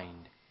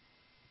kind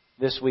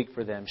this week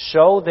for them.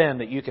 Show them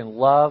that you can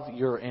love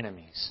your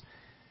enemies.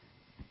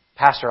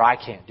 Pastor, I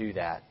can't do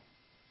that.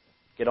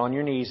 Get on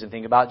your knees and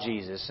think about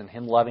Jesus and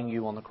Him loving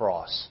you on the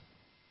cross.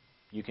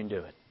 You can do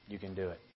it. You can do it.